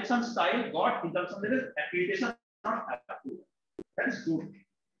some citation style got international accreditation not approved. That is good.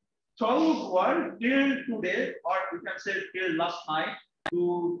 Throughout world till today, or you can say till last night,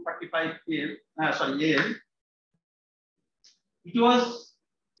 2:45 AM, it was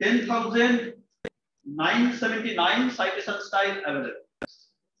 10,979 citation style available.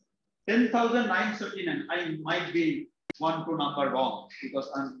 10,979. I might be 1-2 number wrong because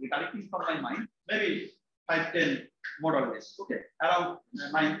I'm recollecting from my mind. Maybe 5-10 more or less. Okay, around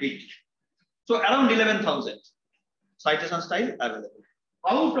 9-8. So around 11,000 citation style available.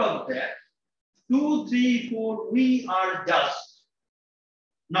 Out of that, 2, 3, 4, we are just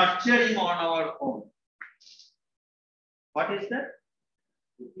nurturing on our own. What is that?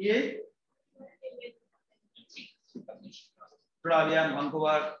 EA, Pravian,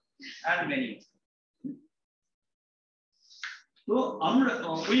 Vancouver, and many. So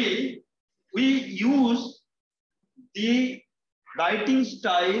we use the writing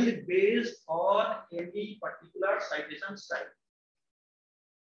style based on any particular citation style.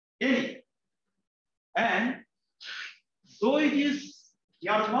 Any. And though it is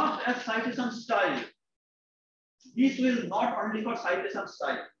earmarked as citation style, this will not only for citation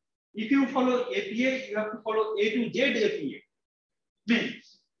style. If you follow APA, you have to follow A to Z APA.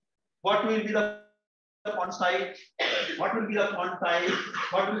 Means what will be the font size, what will be the font type,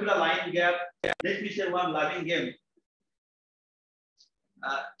 what will be the line gap. Let me share one loving game.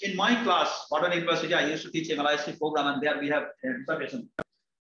 In my class, Bardhan University, I used to teach MLIC program, and there we have dissertation.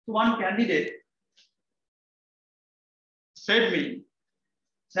 So one candidate said me,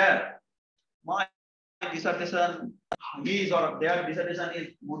 sir, my dissertation, his or their dissertation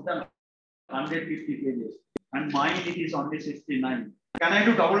is more than 150 pages, and mine it is only 69. Can I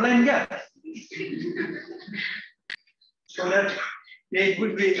do double line gap? So that page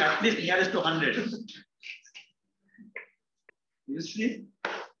would be at least nearest to 100. You see,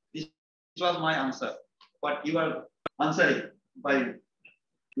 this was my answer. But you are answering by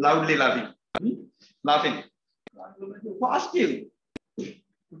loudly laughing. Laughing. Who asked you to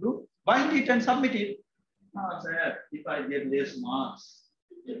do? Bind it and submit it. Ah, sir, if I get less marks,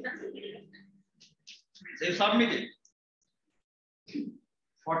 they submit it.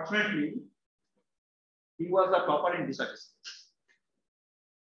 Fortunately, he was the topper in dissertation.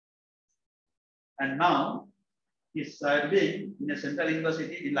 And now he is serving in a central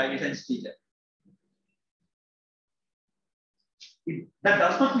university in life science teacher. That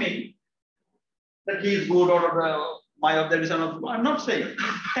does not mean that he is good or my observation of, I'm not saying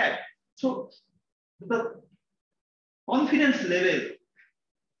that. So the confidence level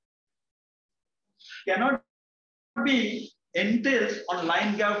cannot be entails on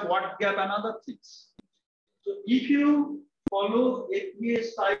line gap, word gap, and other things. So if you follow APA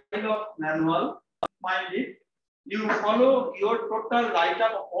style of manual, mind it, you follow your total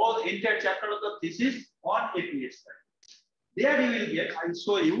write-up of all entire chapter of the thesis on APA style. There you will get, I'll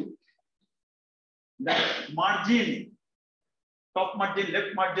show you that margin, top margin,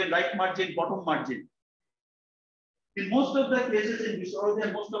 left margin, right margin, bottom margin. In most of the cases in Visualogy,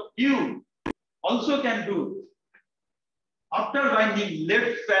 and most of you also can do. After binding,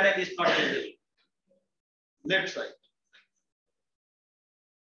 left panel is not visible. Left side.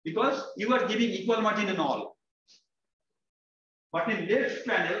 Because you are giving equal margin in all. But in left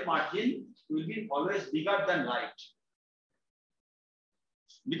panel, margin will be always bigger than right.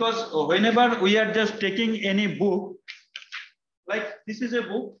 Because whenever we are just taking any book, like this is a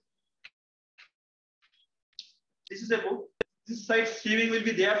book. This is a book. This side sleeving will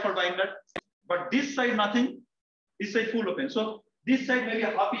be there for binder, but this side nothing. This side full open. So this side may be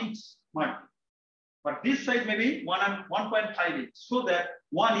a half inch margin, but this side may be 1.5 inch. So that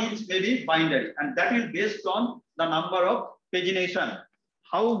 1 inch may be bindery, and that is based on the number of pagination.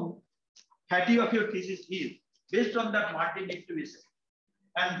 How fatty of your thesis is based on that margin needs to be set,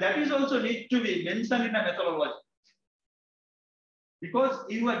 and that is also need to be mentioned in a methodology. Because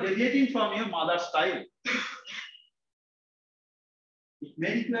you are deviating from your mother style. It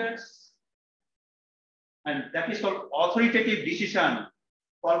may require, and that is called authoritative decision.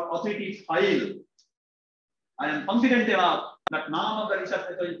 for authority file. I am confident enough that none of the research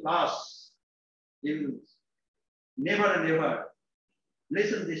method class will never and ever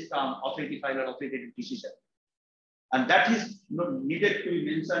listen this term authority file or authoritative decision. And that is not needed to be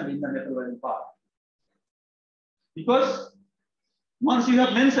mentioned in the methodology part. Because once you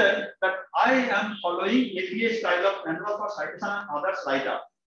have mentioned that I am following APA style of manual for citation and others write-up,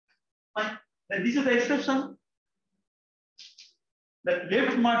 fine. Then this is the exception. That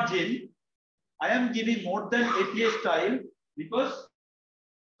left margin, I am giving more than APA style because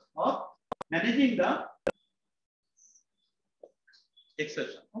of managing the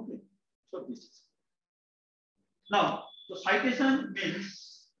exception. Okay. So this is. Now, so citation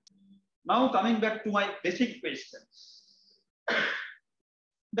means, now coming back to my basic questions,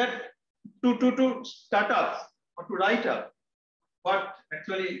 that to start up or to write up, but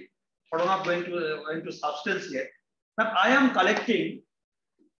actually we're not going to substance yet, that I am collecting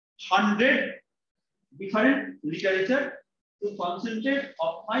 100 different literature to concentrate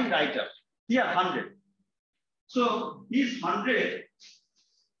of my write-up. Here 100. So these 100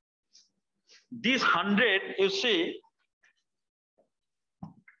 you see,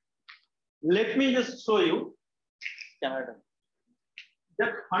 let me just show you that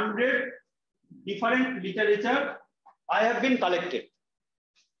 100 different literature I have been collected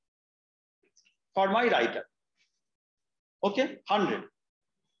for my write-up. Okay, 100.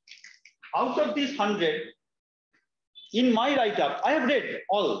 Out of these 100, in my write-up, I have read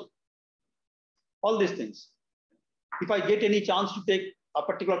all these things. If I get any chance to take a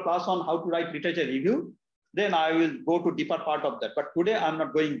particular class on how to write literature review, then I will go to deeper part of that. But today I'm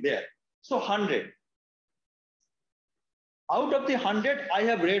not going there. So 100. Out of the 100, I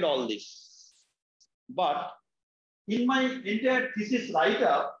have read all this. But in my entire thesis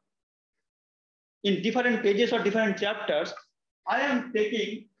write-up, in different pages or different chapters, I am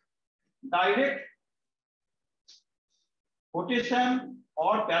taking direct quotation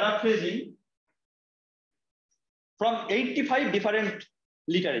or paraphrasing from 85 different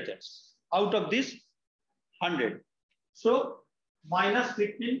literatures out of this 100. So minus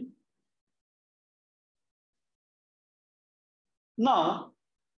 15. Now,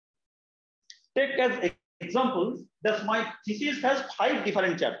 take as example that my thesis has 5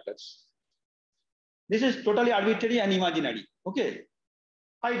 different chapters. This is totally arbitrary and imaginary. Okay,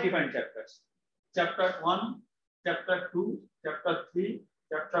 5 different chapters. Chapter 1, chapter 2, chapter 3,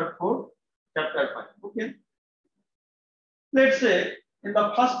 chapter 4, chapter 5. Okay. Let's say in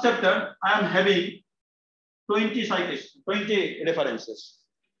the first chapter, I am having 20 citations, 20 references.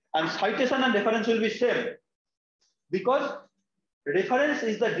 And citation and reference will be same because reference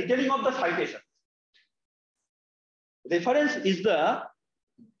is the detailing of the citation. Reference is the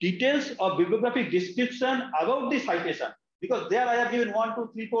details of bibliographic description about the citation. Because there I have given 1, 2,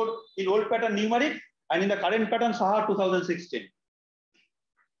 3, 4 in old pattern numeric and in the current pattern Saha 2016.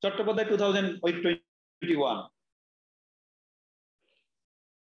 Chattopadhyay 2021.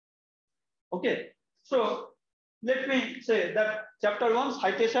 Okay, so let me say that chapter 1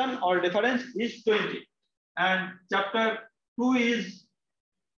 citation or reference is 20 and chapter 2 is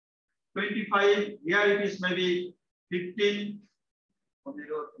 25. Here it is maybe 15.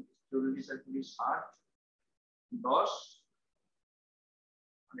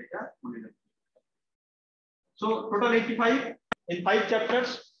 So total 85 in 5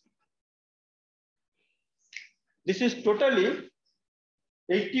 chapters. This is totally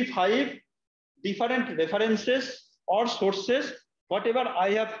 85 different references or sources, whatever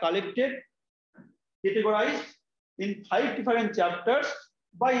I have collected, categorized in 5 different chapters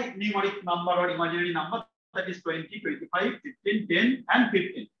by numeric number or imaginary number, that is 20, 25, 15, 10, and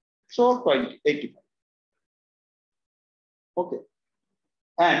 15. So 20, 85. Okay.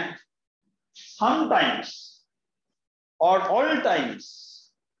 And sometimes or all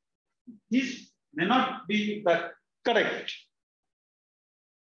times, this may not be the correct.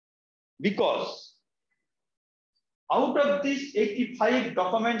 Because out of these 85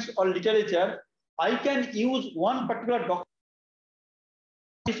 documents or literature, I can use one particular document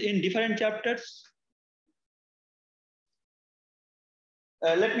in different chapters.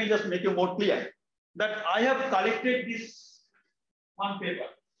 Let me just make you more clear that I have collected this one paper.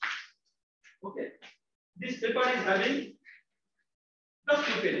 Okay, this paper is having just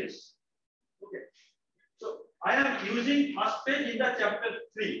 2 pages. Okay, so I am using first page in the chapter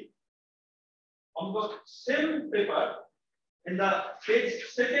 3. On the same paper, in the page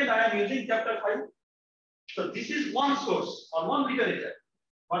 2nd, I am using chapter 5. So this is one source or one literature,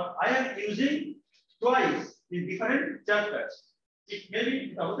 but I am using twice in different chapters. It may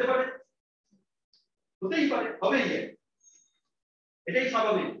be এটাই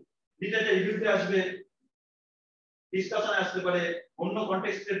স্বাভাবিক। Literature রিভিউতে আসবে, discussion আসতে পারে, অন্য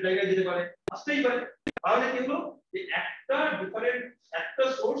কনটেক্সটের জায়গায় যেতে পারে, আসতেই পারে। তাহলে কি হলো যে একটা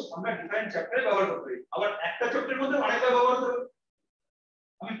সোর্স আমরা ডিফারেন্ট চ্যাপ্টারে ব্যবহার করতে পারি, আবার একটা চ্যাপ্টারের মধ্যে অনেকবার ব্যবহার করতে পারি।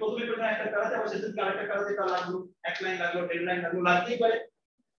 আমি প্রথমে একটা করাতে আবার শেষে আরেকটা করাতে তার লাগলো, এক লাইন লাগলো, 10 লাইন লাগলো, লাগতেই পারে।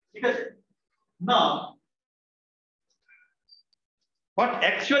 ঠিক আছে। Now what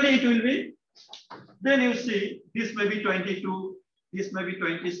actually it will be, then you see this may be 22, this may be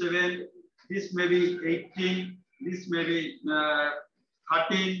 27, this may be 18, this may be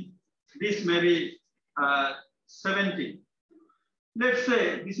 13, this may be 17. Let's say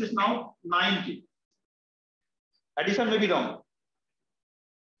this is now 90. Addition may be wrong.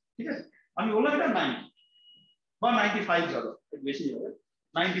 ঠিক আছে, আমি বললাম এটা 90 বা 95 ধরো, একটু বেশি হবে,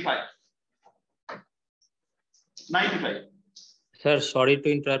 95. Sir sorry to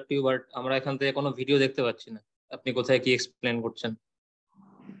interrupt you, but আমরা এখান থেকে কোনো ভিডিও দেখতে পাচ্ছি না, আপনি কোথায় কি এক্সপ্লেন করছেন।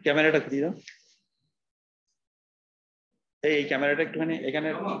 ক্যামেরাটা দিয়ে দাও, এই ক্যামেরাটা একটুখানি এখানে,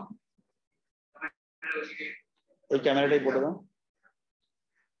 ওই ক্যামেরাটাই বলে দাও।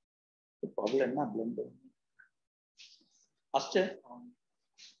 প্রবলেম না, ব্লেন্ড আসছে,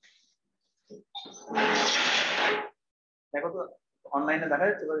 দেখো তো অনলাইনে দেখা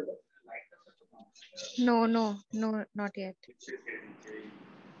যাচ্ছে? No, not yet.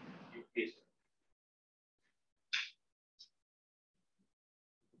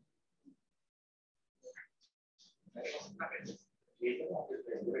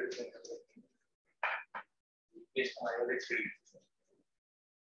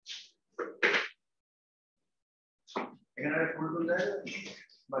 এখানে ফুল টুল দেয়,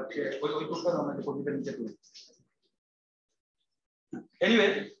 বাট ওই টুলটা আমাদের কপিটা নিচে তুলে।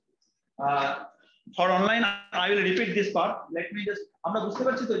 Anyway, for online I will repeat this part. Let me just, আমরা বুঝতে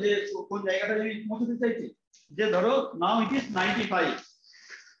পারছি তো যে কোন জায়গাটা আমি পৌঁছতে চাইছি। যে ধরো now it is 95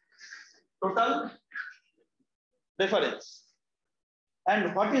 total reference, and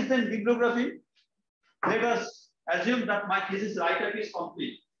what is then bibliography? Let us assume that my thesis write-up is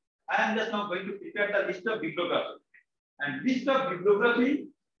complete. I am just now going to prepare the list of bibliography, and list of bibliography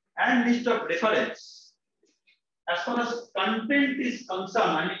and list of reference. As far as content is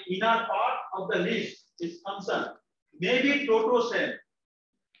concerned, I mean inner part of the list is concerned, maybe Toto same.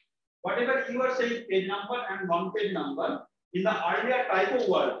 Whatever you are saying, page number and non-page number, in the earlier typo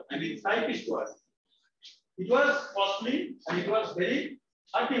world, I mean typist world, it was costly and it was very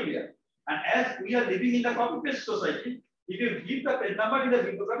artificial. And as we are living in the copy-paste society, if you give the page number in the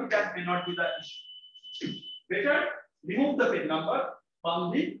bibliography, that may not be the issue. Better remove the page number from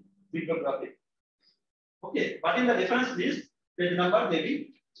the bibliography. Okay, but in the reference list, page number may be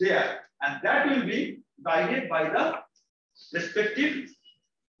there, and that will be guided by the respective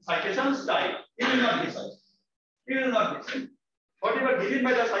citation style. It will not decide. It will not decide. Whatever given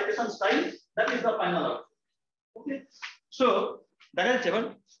by the citation style, that is the final output. Okay, so that is seven.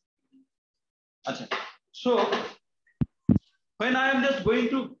 Achha. So when I am just going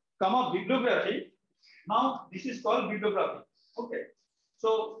to come up bibliography, now this is called bibliography. Okay, so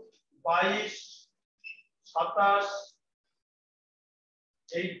 22, 27,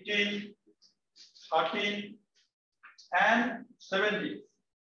 18, 13, and 70,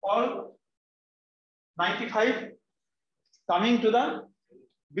 all 95 coming to the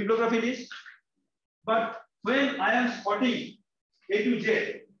bibliography list. But when I am spotting A to Z,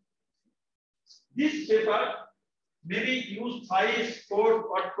 this paper may be used twice, fourth,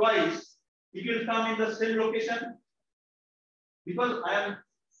 or twice. It will come in the same location because I am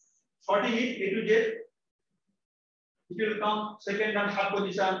sorting it A to Z. It will come second and third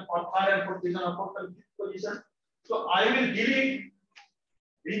position, or third and fourth position, or fourth and fifth position. So I will delete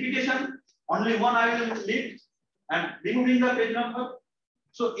repetition, only one I will leave, and removing the page number.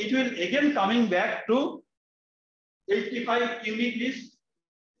 So it will again coming back to 85 unique list.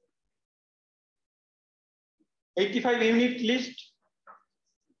 85 unique list.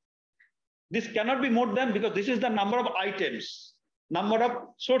 This cannot be more than, because this is the number of items, number of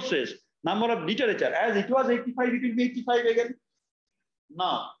sources, number of literature. As it was 85, it will be 85 again.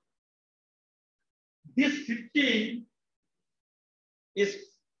 Now, this 15 is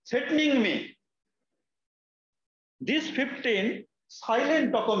threatening me. This 15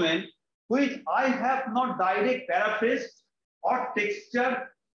 silent document which I have not direct paraphrased or textured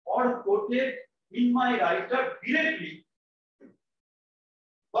or quoted in my writer directly,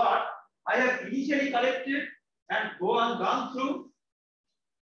 but I have initially collected and gone through,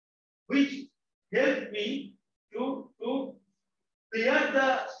 which helped me to clear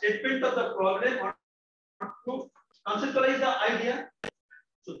the statement of the problem or to conceptualize the idea.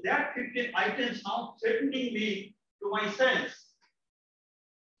 So that 15 items now threatening me to my sense.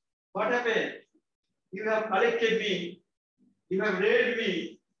 What happened? You have collected me, you have read me,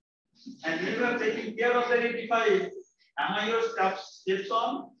 and you have taken care of the 85. Am I your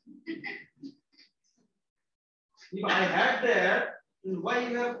stepson? If I had that, then why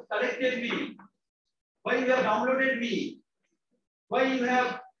you have collected me? Why you have downloaded me? Why you have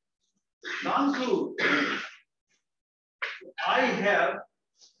gone through? I have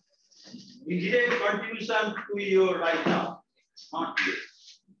indirect contribution to your right now, not you.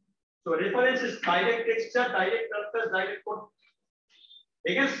 So reference is direct texture, direct purpose, direct code.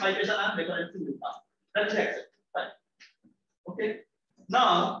 Against citation and reference will come. That's accepted. Right. Okay.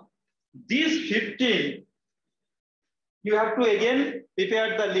 Now, these 15, you have to again prepare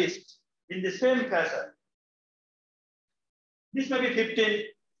the list in the same fashion. This may be 15,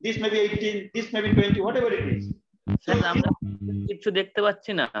 this may be 18, this may be 20, whatever it is. So, কিছু দেখতে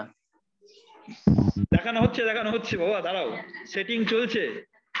পাচ্ছি না। দেখানো হচ্ছে বাবা, দাঁড়াও, setting চলছে,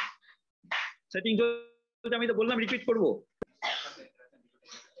 আমি তো বললাম রিপিট করব।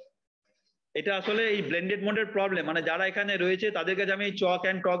 এটা আসলে এই ব্লেন্ডেড মোডের প্রবলেম, মানে যারা এখানে রয়েছে তাদের কাছে আমি চক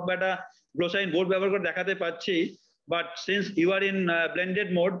এন্ড টক বা একটা গ্লোসাইন বোর্ড ব্যবহার করে দেখাতে পাচ্ছি, but since you R in blended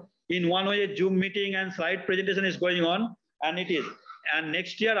mode, in one way Zoom meeting and slide presentation is going on, and it is, and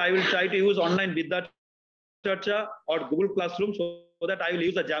next year I will try to use online Vidya Charcha or Google Classroom, so that I will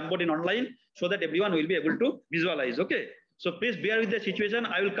use the Jamboard in online, so that everyone will be able to visualize. Okay, so please bear with the situation.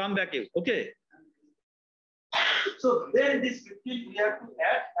 I will come back you. Okay, so then this 15 we have to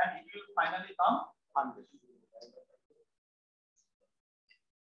add, and it will finally come 100.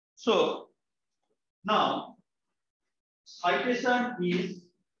 So now citation is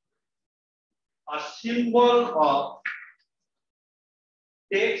a symbol of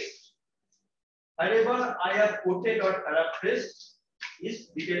text. Wherever I have quoted or paraphrased is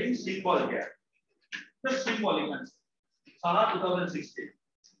detailing symbol here. The symbol you can see. Saha 2016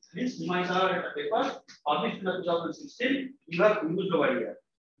 means my Saha paper published in 2016. You have used over here.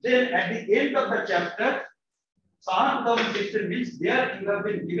 Then at the end of the chapter, Saha 2016 means there you have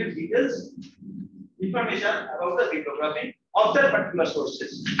been given details, information about the bibliography of that particular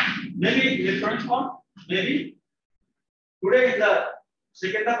sources. Maybe electronic form, maybe today in the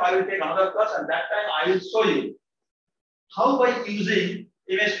second half I will take another class, and that time I will show you how by using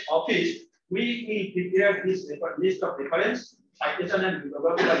MS Office we will prepare this list of reference, citation and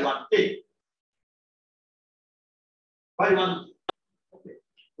bibliography by one thing. By one. Okay.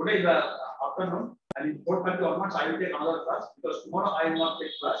 Today in the afternoon, and in 4:30 onwards I will take another class, because tomorrow I will not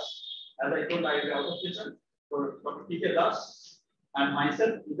take class. As I told, I will be out of session for Dr. T.K. Das and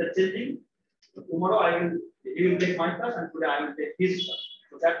myself interchanging. So tomorrow he will take my class, and today I will take his class.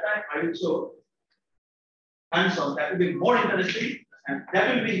 So that time I will show hands-on. That will be more interesting, and that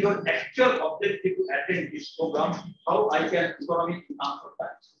will be your actual objective to attend this program. How I can economic income for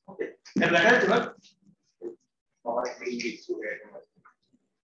that. Okay. And that is what.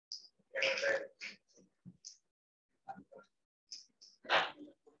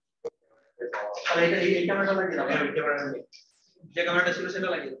 এই ক্যামেরাটা লাগিয়ে দাও, যে ক্যামেরাটা ছিল সেটা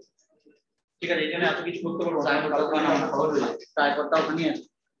লাগিয়ে দাও। ঠিক আছে, এখানে এত কিছু করতে পারবো না, ট্রাইপডটা ওখানে আছে,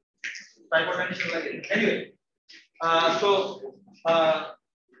 ট্রাইপডটা নিচে লাগিয়ে দাও। Anyway, so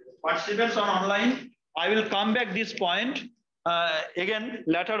participants on online, I will come back this point again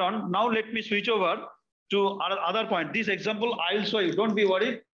later on. Now let me switch over to other point. This example I will show you. Don't be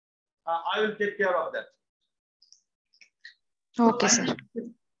worried. I will take care of that. Okay, sir.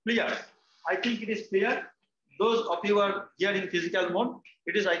 Clear. I think it is clear. Those of you are here in physical mode,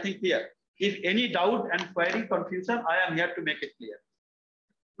 it is, I think, clear. If any doubt and query, confusion, I am here to make it clear.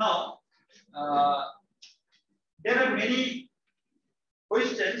 Now, there are many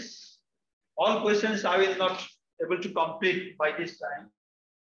questions. All questions I will not able to complete by this time.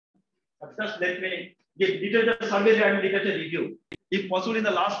 But just let me give literature survey and literature review. If possible, in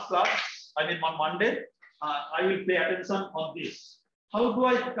the last class, I mean on Monday, I will pay attention on this. How do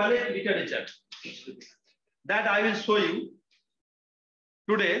I collect literature? That I will show you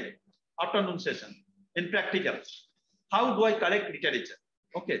today, afternoon session, in practical. How do I collect literature?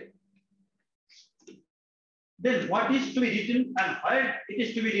 Okay. Then what is to be written and where it is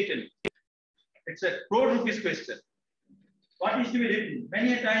to be written? It's a crore rupees question. What is to be written?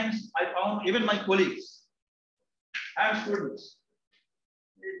 Many times I found even my colleagues and students.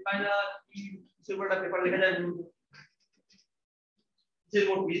 If I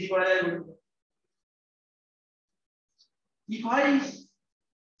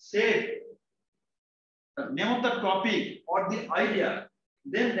say the name of the topic or the idea,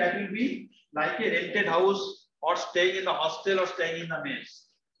 then that will be like a rented house or staying in the hostel or staying in the mess,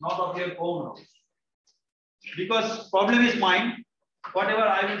 not of your own house. Because problem is mine, Whatever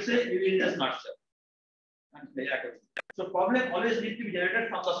I will say, you will just nurture. So problem always needs to be generated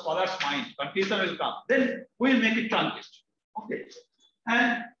from the scholar's mind. Confusion will come. Then we will make it truncate. Okay.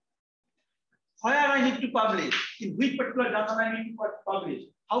 And where I need to publish, in which particular journal I need to publish,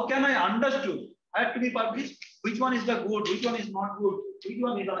 how can I understand? I have to be published. Which one is the good? Which one is not good? Which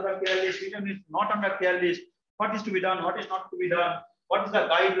one is under care list? Which one is not under care list? What is to be done? What is not to be done? What is the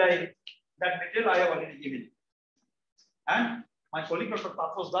guideline? That material I have already given. And my colleague Dr.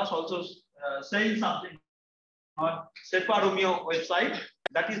 Tapas Das also saying something on SEPA Romeo website.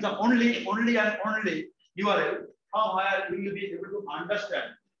 That is the only URL from where we will be able to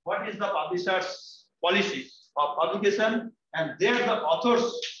understand what is the publisher's policy of publication, and there the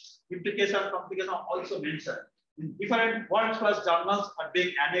author's implication, complication also mentioned. In different world-class journals are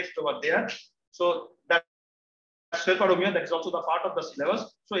being annexed over there. So that SEPA Romeo, that is also the part of the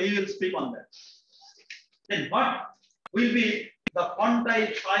syllabus. So he will speak on that. Then what will be the font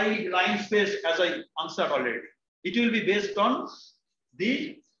type, size, line space, as I answered already? It will be based on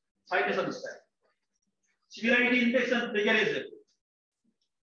the citation style. Similarity index and plagiarism.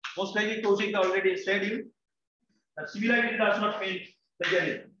 Most likely Kaushik already said you that similarity does not mean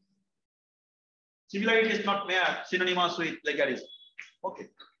plagiarism. Similarity is not synonymous with plagiarism. Okay.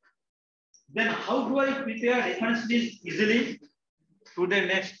 Then how do I prepare reference list easily? Today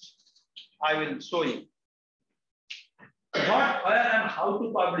next I will show you. What, where, and how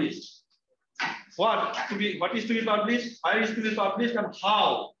to publish. What is to be published, where is to be published, and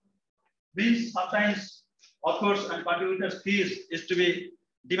how. Means sometimes authors and contributors' fees is to be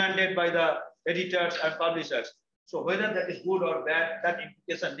demanded by the editors and publishers. So whether that is good or bad, that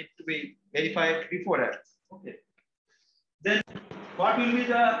implication needs to be verified beforehand. Okay. Then what will be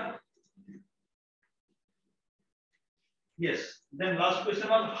the Then last question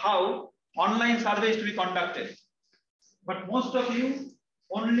was how online survey is to be conducted. But most of you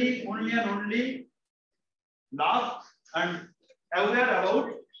only laugh and aware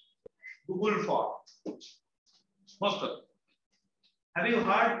about Google Form. Most of you. Have you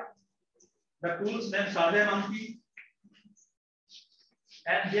heard the tools named SurveyMonkey?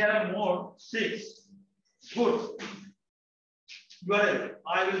 And there are more 6 good URL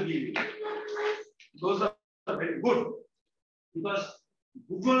I will give you. Those are very good because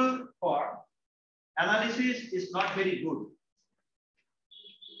Google Form analysis is not very good.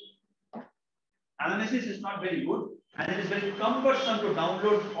 Analysis is not very good, and it is very cumbersome to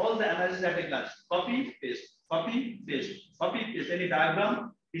download all the analysis at a glance. Copy, paste, copy, paste, copy, paste. Any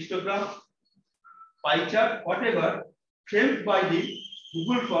diagram, histogram, pie chart, whatever, framed by the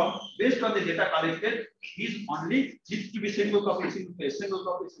Google Form based on the data collected is only needs to be single copy, single paste, single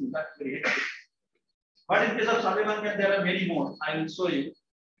copy, single. That's very hectic. But in case of SurveyMonkey, there are many more. I will show you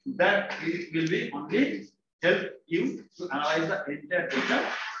that it will be only help you to analyze the entire data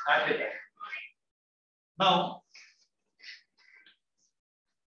at a time. Now,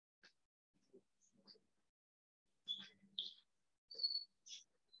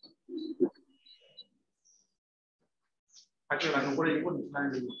 actually, I'm going to put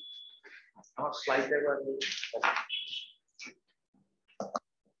our slide there.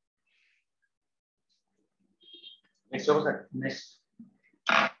 Next.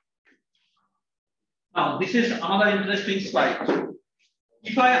 Now, this is another interesting slide.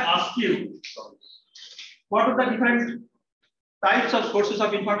 If I ask you, what are the different types of sources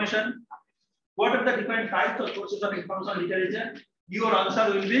of information? What are the different types of sources of information literature? Your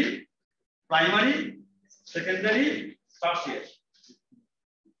answer will be primary, secondary, tertiary.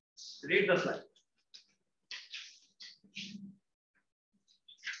 Read the slide.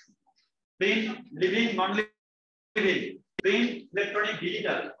 Print, living, non-living, print, electronic,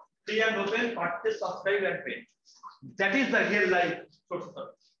 digital, free and open, purchase, subscribe, and pay. That is the real life sources of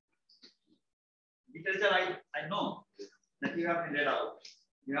literature. I know that you have been read out.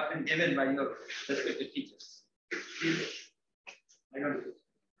 You have been given by your respective teachers. I don't know.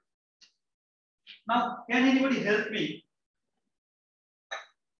 Now, can anybody help me?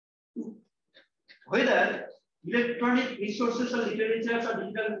 Whether electronic resources or literature or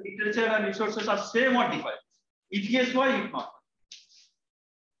digital literature and resources are same or different? If yes, why? If not?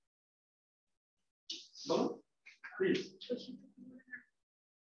 No? Please.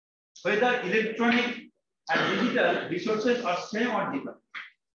 Whether electronic and digital resources are same or different?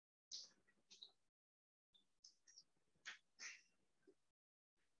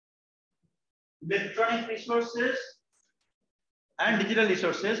 Electronic resources and digital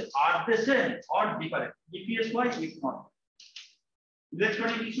resources are the same or different? If yes, why? If not?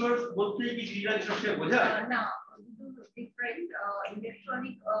 Electronic resource बोलते हैं कि digital resource से बोझा? No, different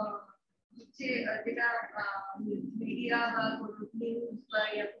electronic যেটা media বা কোনো news বা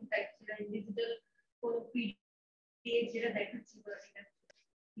এরকম টাইপের ডিজিটাল কোনো পিডিএফ যেটা দেখাচ্ছি বা এটা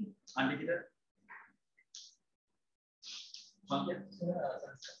আন্টিকিটা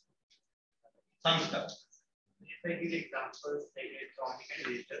সংস্কার If I give examples like electronic and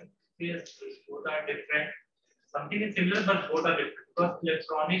digital, yes, both are different. Something is similar, but both are different. Because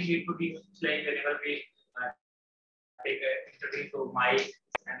electronic need to be like whenever we take introduce to mic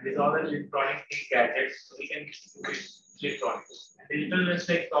and with all the electronic gadgets, so we can use electronic. And digital is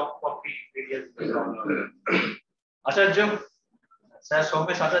like soft copy, videos. Acharya, sir,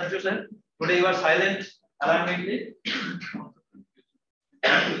 Somesh Acharya, sir, today you are silent. Allow me.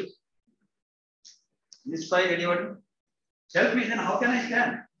 This side, anybody? Help me, then how can I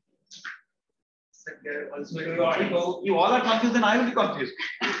stand? You all are confused, then I will be confused.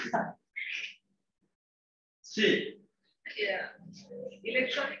 See. Yeah.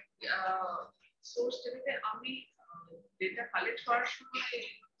 Electronic source থেকে আমি data collect করার সময়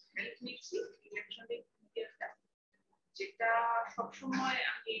help নিচ্ছি electronic media যেটা সব সময়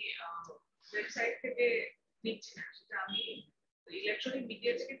আমি website থেকে নিচ্ছি না সেটা আমি ইলেকট্রনিক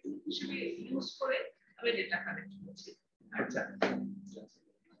মিডিয়া থেকে হিসেবে ইউজ করে আমি ডেটা কালেক্ট করছি আচ্ছা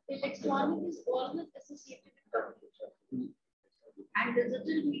Electronic is always associated with computer. And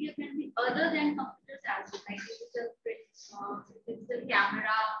digital media can be other than computers as well, like digital print, digital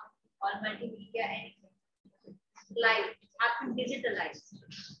camera, or multimedia, anything. Like it has been digitalized.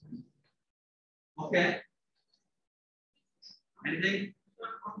 Okay. Anything?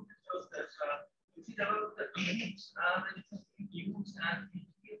 This is about the ebooks and ebooks and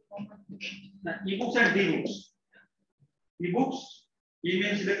PDF format. Ebooks and D-books. Ebooks, E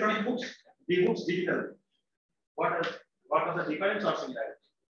means electronic books, D-books digital. What are the difference or similarity?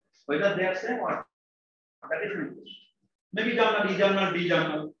 Whether they are same or different. Maybe journal, e-journal,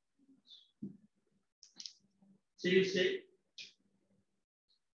 D-journal. So you say,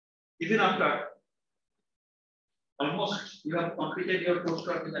 even after almost you have completed your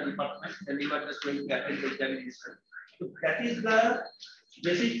postdoc in the department, and you are just going to attend the examination. So that is the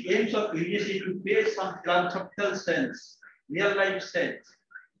basic aims of university to pay some philosophical sense, real life sense.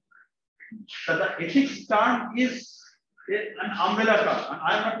 So the ethics term is an umbrella term, and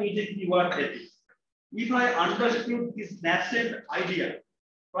I am not using the word ethics. If I understood this nascent idea,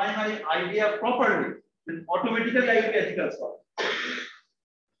 primary idea properly, then automatically I will be ethical scholar.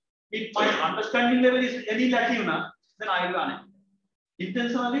 If my understanding level is any lacuna, then I will be unethical.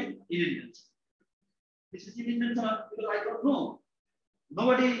 Intentionally, unintentionally. This is unintentional because I don't know.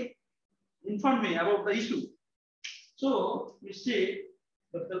 Nobody informed me about the issue. So you see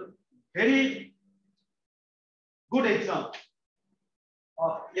that the very good example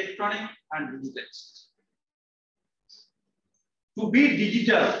of electronic and digital. To be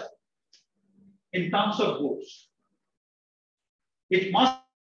digital in terms of books, it must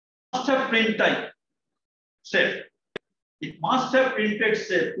have print type set. It must have printed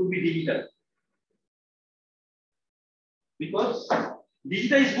set to be digital. Because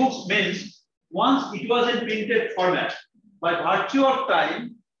digitized books means once it was in printed format, by virtue of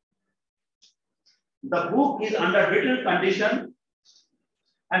time, the book is under brittle condition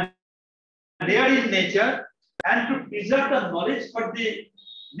and rare in nature, and to preserve the knowledge for the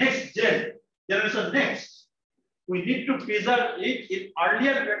next generation next, we need to preserve it. In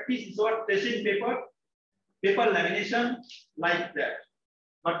earlier practice is what tracing paper lamination like that.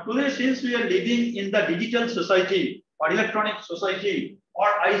 But today, since we are living in the digital society or electronic society or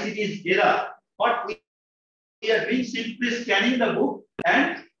ICT's era, what we are doing simply scanning the book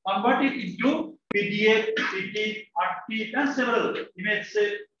and convert it into PDF, PT, RT, and several images.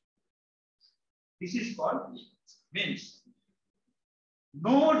 This is called means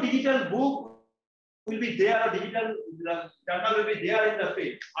no digital book will be there, or digital journal will be there in the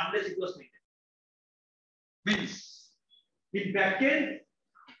page unless it was printed. Means in backend,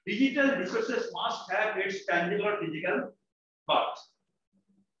 digital resources must have its tangible or physical part.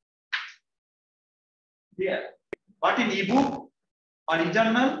 There, but in ebook or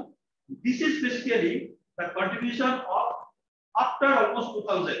e-journal, this is basically the contribution of after almost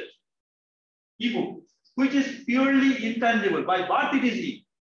 2000 ebook, which is purely intangible. By birth it is e.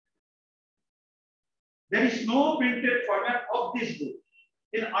 There is no printed format of this book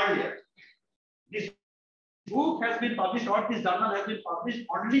in earlier. This book has been published, or this journal has been published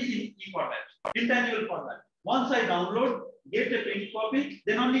only in e-format, intangible format. Once I download, get a print copy,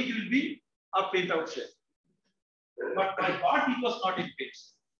 then only it will be a printout set. But by birth it was not in print.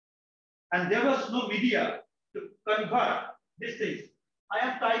 And there was no media to convert these things. I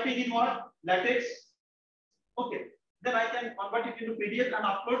am typing in what? LaTeX. Okay. Then I can convert it into PDF and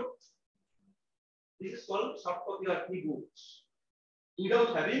upload This is called soft copy or e-books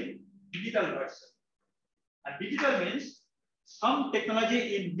without having digital version. And digital means some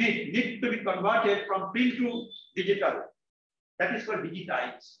technology in bit need to be converted from print to digital. That is called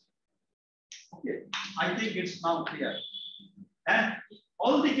digitized. Okay, I think it's now clear. And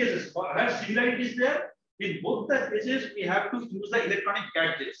all the cases where similarity is there, in both the cases we have to use the electronic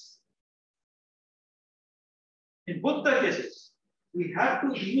gadgets. In both the cases, we have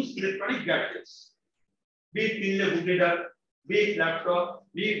to use electronic gadgets. Be it in the book reader, be it laptop,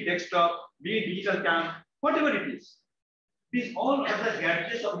 be it desktop, be it digital cam, whatever it is. These all are the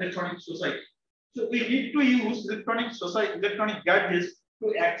gadgets of electronic society. So we need to use electronic gadgets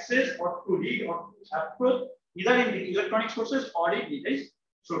to access or to read or to approach either in the electronic sources or in digital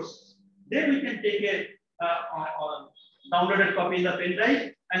sources. Then we can take a downloaded copy in the pen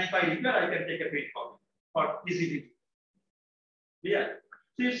drive, and if I require, I can take a print copy for easily. Yeah.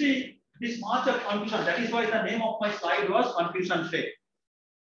 So you see this much of confusion. That is why the name of my slide was confusion state.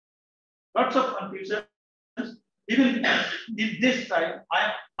 Lots of confusion. Even in this time, I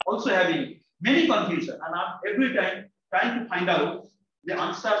am also having many confusion, and I'm every time trying to find out the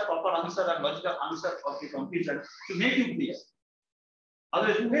answer, proper answer, and logical answer of the confusion to make you clear.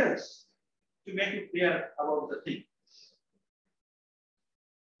 Otherwise, who else to make you clear about the thing?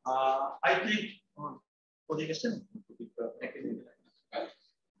 I think.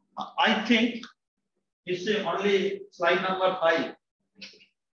 I think it's only slide number 5.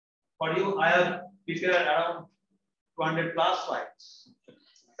 For you, I have prepared around 200 plus slides.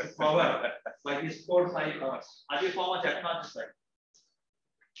 Cover like this 4 or 5 hours. I will form a chat slide.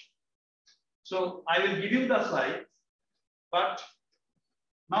 So I will give you the slide, but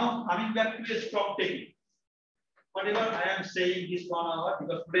now coming back to a strong technique. Whatever I am saying this 1 hour,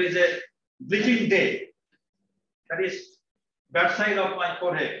 because today is a bleaching day. That is bad side of my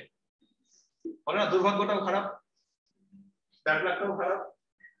forehead.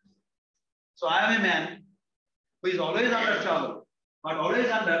 So I am a man who is always under trouble, but always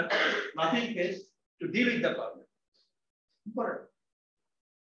under nothing case to deal with the problem. Important.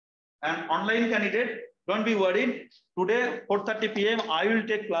 And online candidate, don't be worried. Today, 4:30 p.m., I will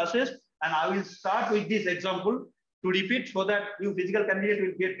take classes and I will start with this example to repeat so that you physical candidate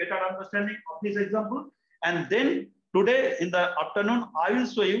will get better understanding of this example. And then today in the afternoon, I will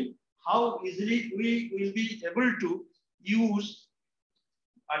show you how easily we will be able to use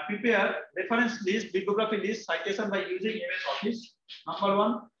and prepare reference list, bibliography list, citation by using MS Office. Number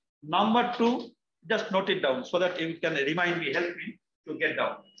 1. Number 2, just note it down so that you can remind me, help me to get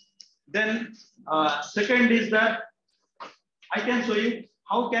down. Then second is that I can show you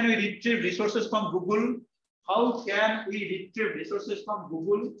how can we retrieve resources from Google. How can we retrieve resources from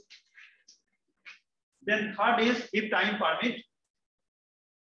Google? Then third is, if time permit,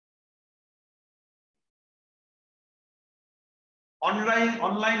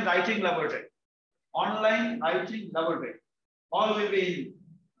 online writing laboratory. Online writing laboratory. All will be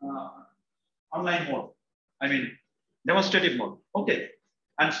in online mode. I mean, demonstrative mode. Okay.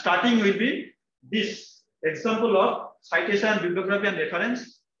 And starting will be this example of citation, bibliography, and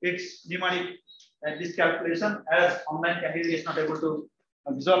reference. It's numeric and this calculation as online candidate is not able to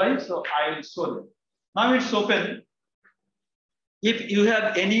visualize. So I will show them. Now it's open. If you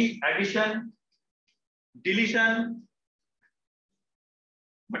have any addition, deletion,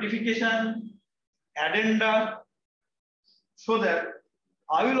 modification, addenda, so that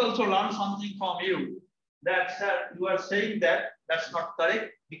I will also learn something from you that, sir, you are saying that that's not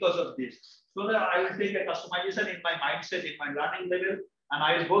correct because of this. So that I will take a customization in my mindset, in my learning level, and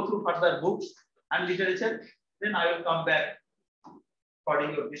I will go through further books and literature. Then I will come back for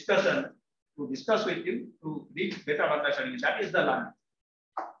your discussion to discuss with you to reach better understanding. That is the learning.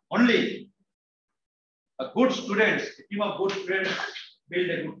 Only a good students, a team of good students build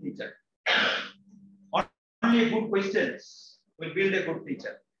a good teacher. Only good questions will build a good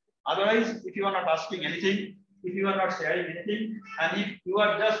teacher. Otherwise, if you are not asking anything, if you are not sharing anything, and if you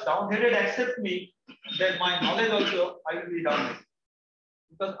are just downheaded, accept me, then my knowledge also I will be downheaded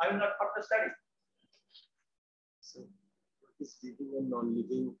because I will not further study. So, what is living and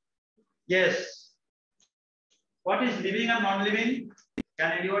non-living? Yes. What is living and non-living?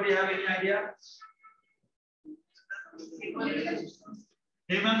 Can anybody have any idea?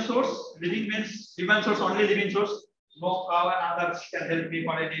 Human source. Living means human source, only living source. No cow and others can help me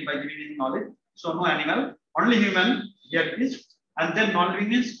for any by giving knowledge. So no animal, only human. Here it is. And then non-living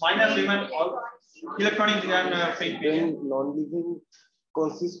means minus human, all electronic and print. Then non-living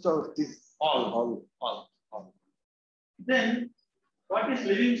consists of this all. Then what is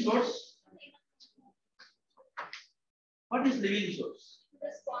living source? What is living source?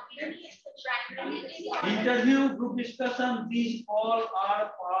 Interview, group discussion, these all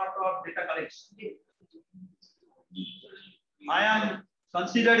are part of data collection. I am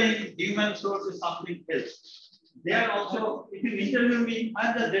considering human source is something else. They are also, if you interview me,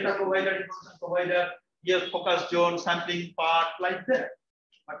 I am the data provider, information provider, here focus zone, sampling part, like that.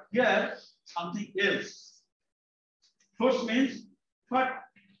 But here, something else. Source means what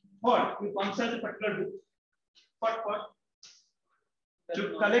you consult a particular book. What? To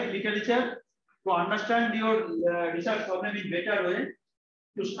collect literature, to understand your research problem in better way,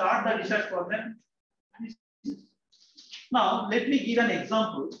 to start the research problem. Now, let me give an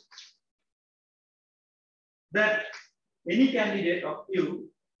example that any candidate of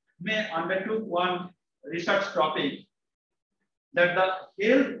you may undertake one research topic that the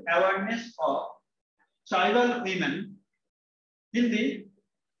health awareness of tribal women in the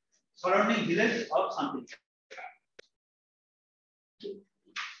surrounding village of something.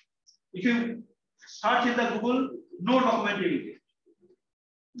 If you search in the Google, no document you will get.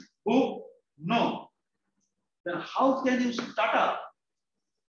 Book, no. Then how can you start up?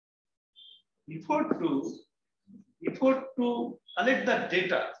 Before to collect the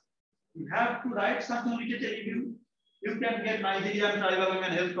data, you have to write some literature review. You can get Nigerian tribal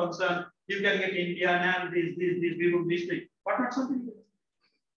women health concern. You can get Indian and this district, but not something else.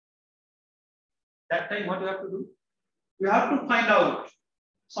 That time, what you have to do? You have to find out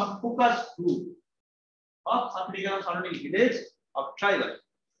some focus group of something around surrounding village of tribal.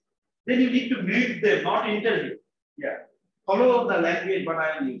 Then you need to meet them, not interview. Yeah. Follow the language what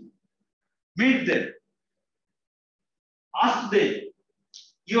I am using. Meet them. Ask them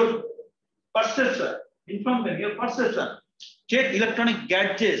your perception. Inform them your perception. Check electronic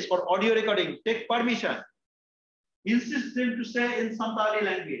gadgets for audio recording. Take permission. Insist them to say in Santali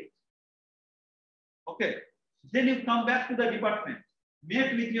language. Okay. Then you come back to the department.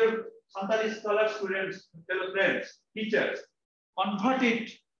 Meet with your Santali scholar students, fellow friends, teachers. Convert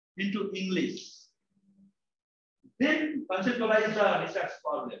it into English. Then conceptualize the research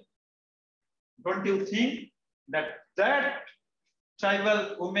problem. Don't you think that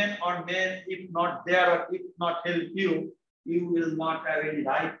tribal women or men, if not there or if not help you, you will not have any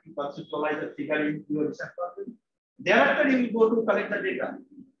right to conceptualize the figure into your research problem? Thereafter, you will go to collect the data.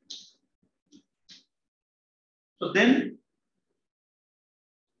 So then,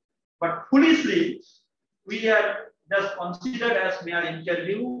 but foolishly, we are just considered as mere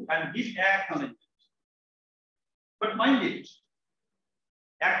interview and give acknowledgement. But mind it,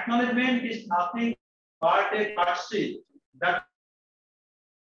 acknowledgement is nothing but a courtesy that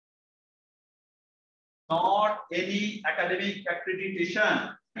not any academic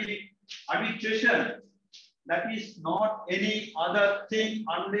accreditation, arbitration. That is not any other thing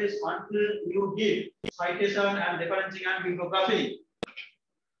unless until you give citation and referencing and bibliography.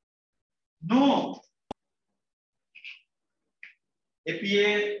 No.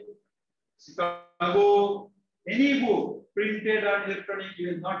 APA, Chicago, any book, printed or electronic, you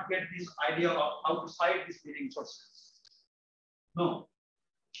will not get this idea of how to cite these leading sources. No.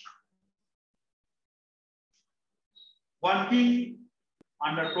 Working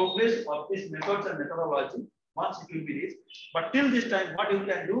under progress of these methods and methodology, once it will be reached. But till this time, what you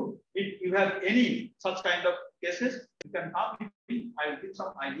can do, if you have any such kind of cases, you can come with me. I will give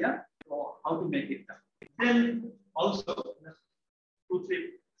some idea of how to make it done. Then also, 2-3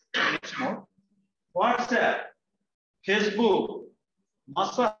 minutes more. WhatsApp, Facebook,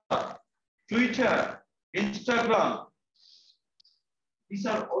 WhatsApp, Twitter, Instagram. These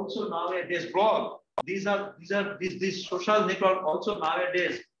are also nowadays blog. These social network also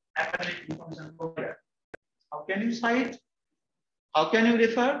nowadays academic information provider. How can you cite? How can you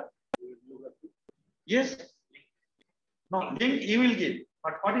refer? Yes. No, link you will give.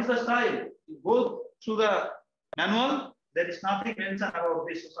 But what is the style? You go through the manual. There is nothing mentioned about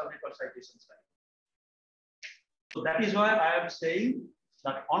this social network citation style. So that is why I am saying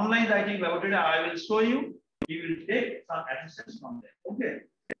that online writing laboratory I will show you. You will take some assistance from there. Okay.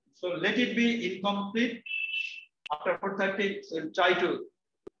 So let it be incomplete. After 4:30, we'll try to.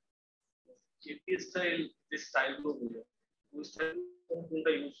 this style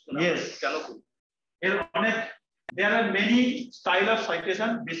Yes. There are many style of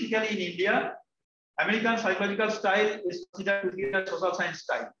citation. Basically, in India, American psychological style is considered to be a social science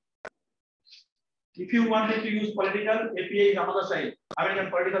style. If you wanted to use political, APA is another style.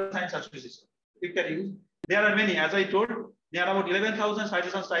 American Political Science Association. You can use. There are many. As I told, there are about 11,000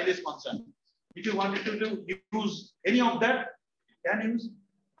 citation style is concerned. If you wanted to use any of that, you can use.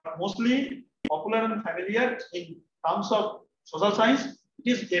 But mostly popular and familiar in terms of social science,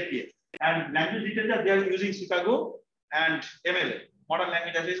 it is APA. And language literature, they are using Chicago and MLA, modern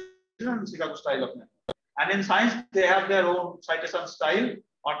language and Chicago style of method. And in science, they have their own citation style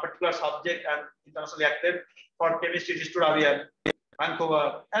on particular subject and internationally accepted. For chemistry, it is Turabian,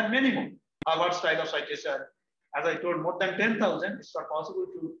 Vancouver, and many more. Harvard style of citation. As I told, more than 10,000. It's not possible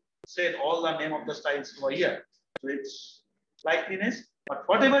to say all the name of the styles over here. So it's likeliness. But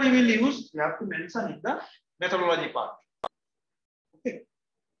whatever you will use, you have to mention in the methodology part. Okay.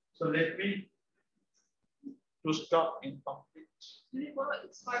 So let me to stop incomplete.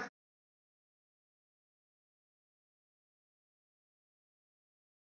 It's part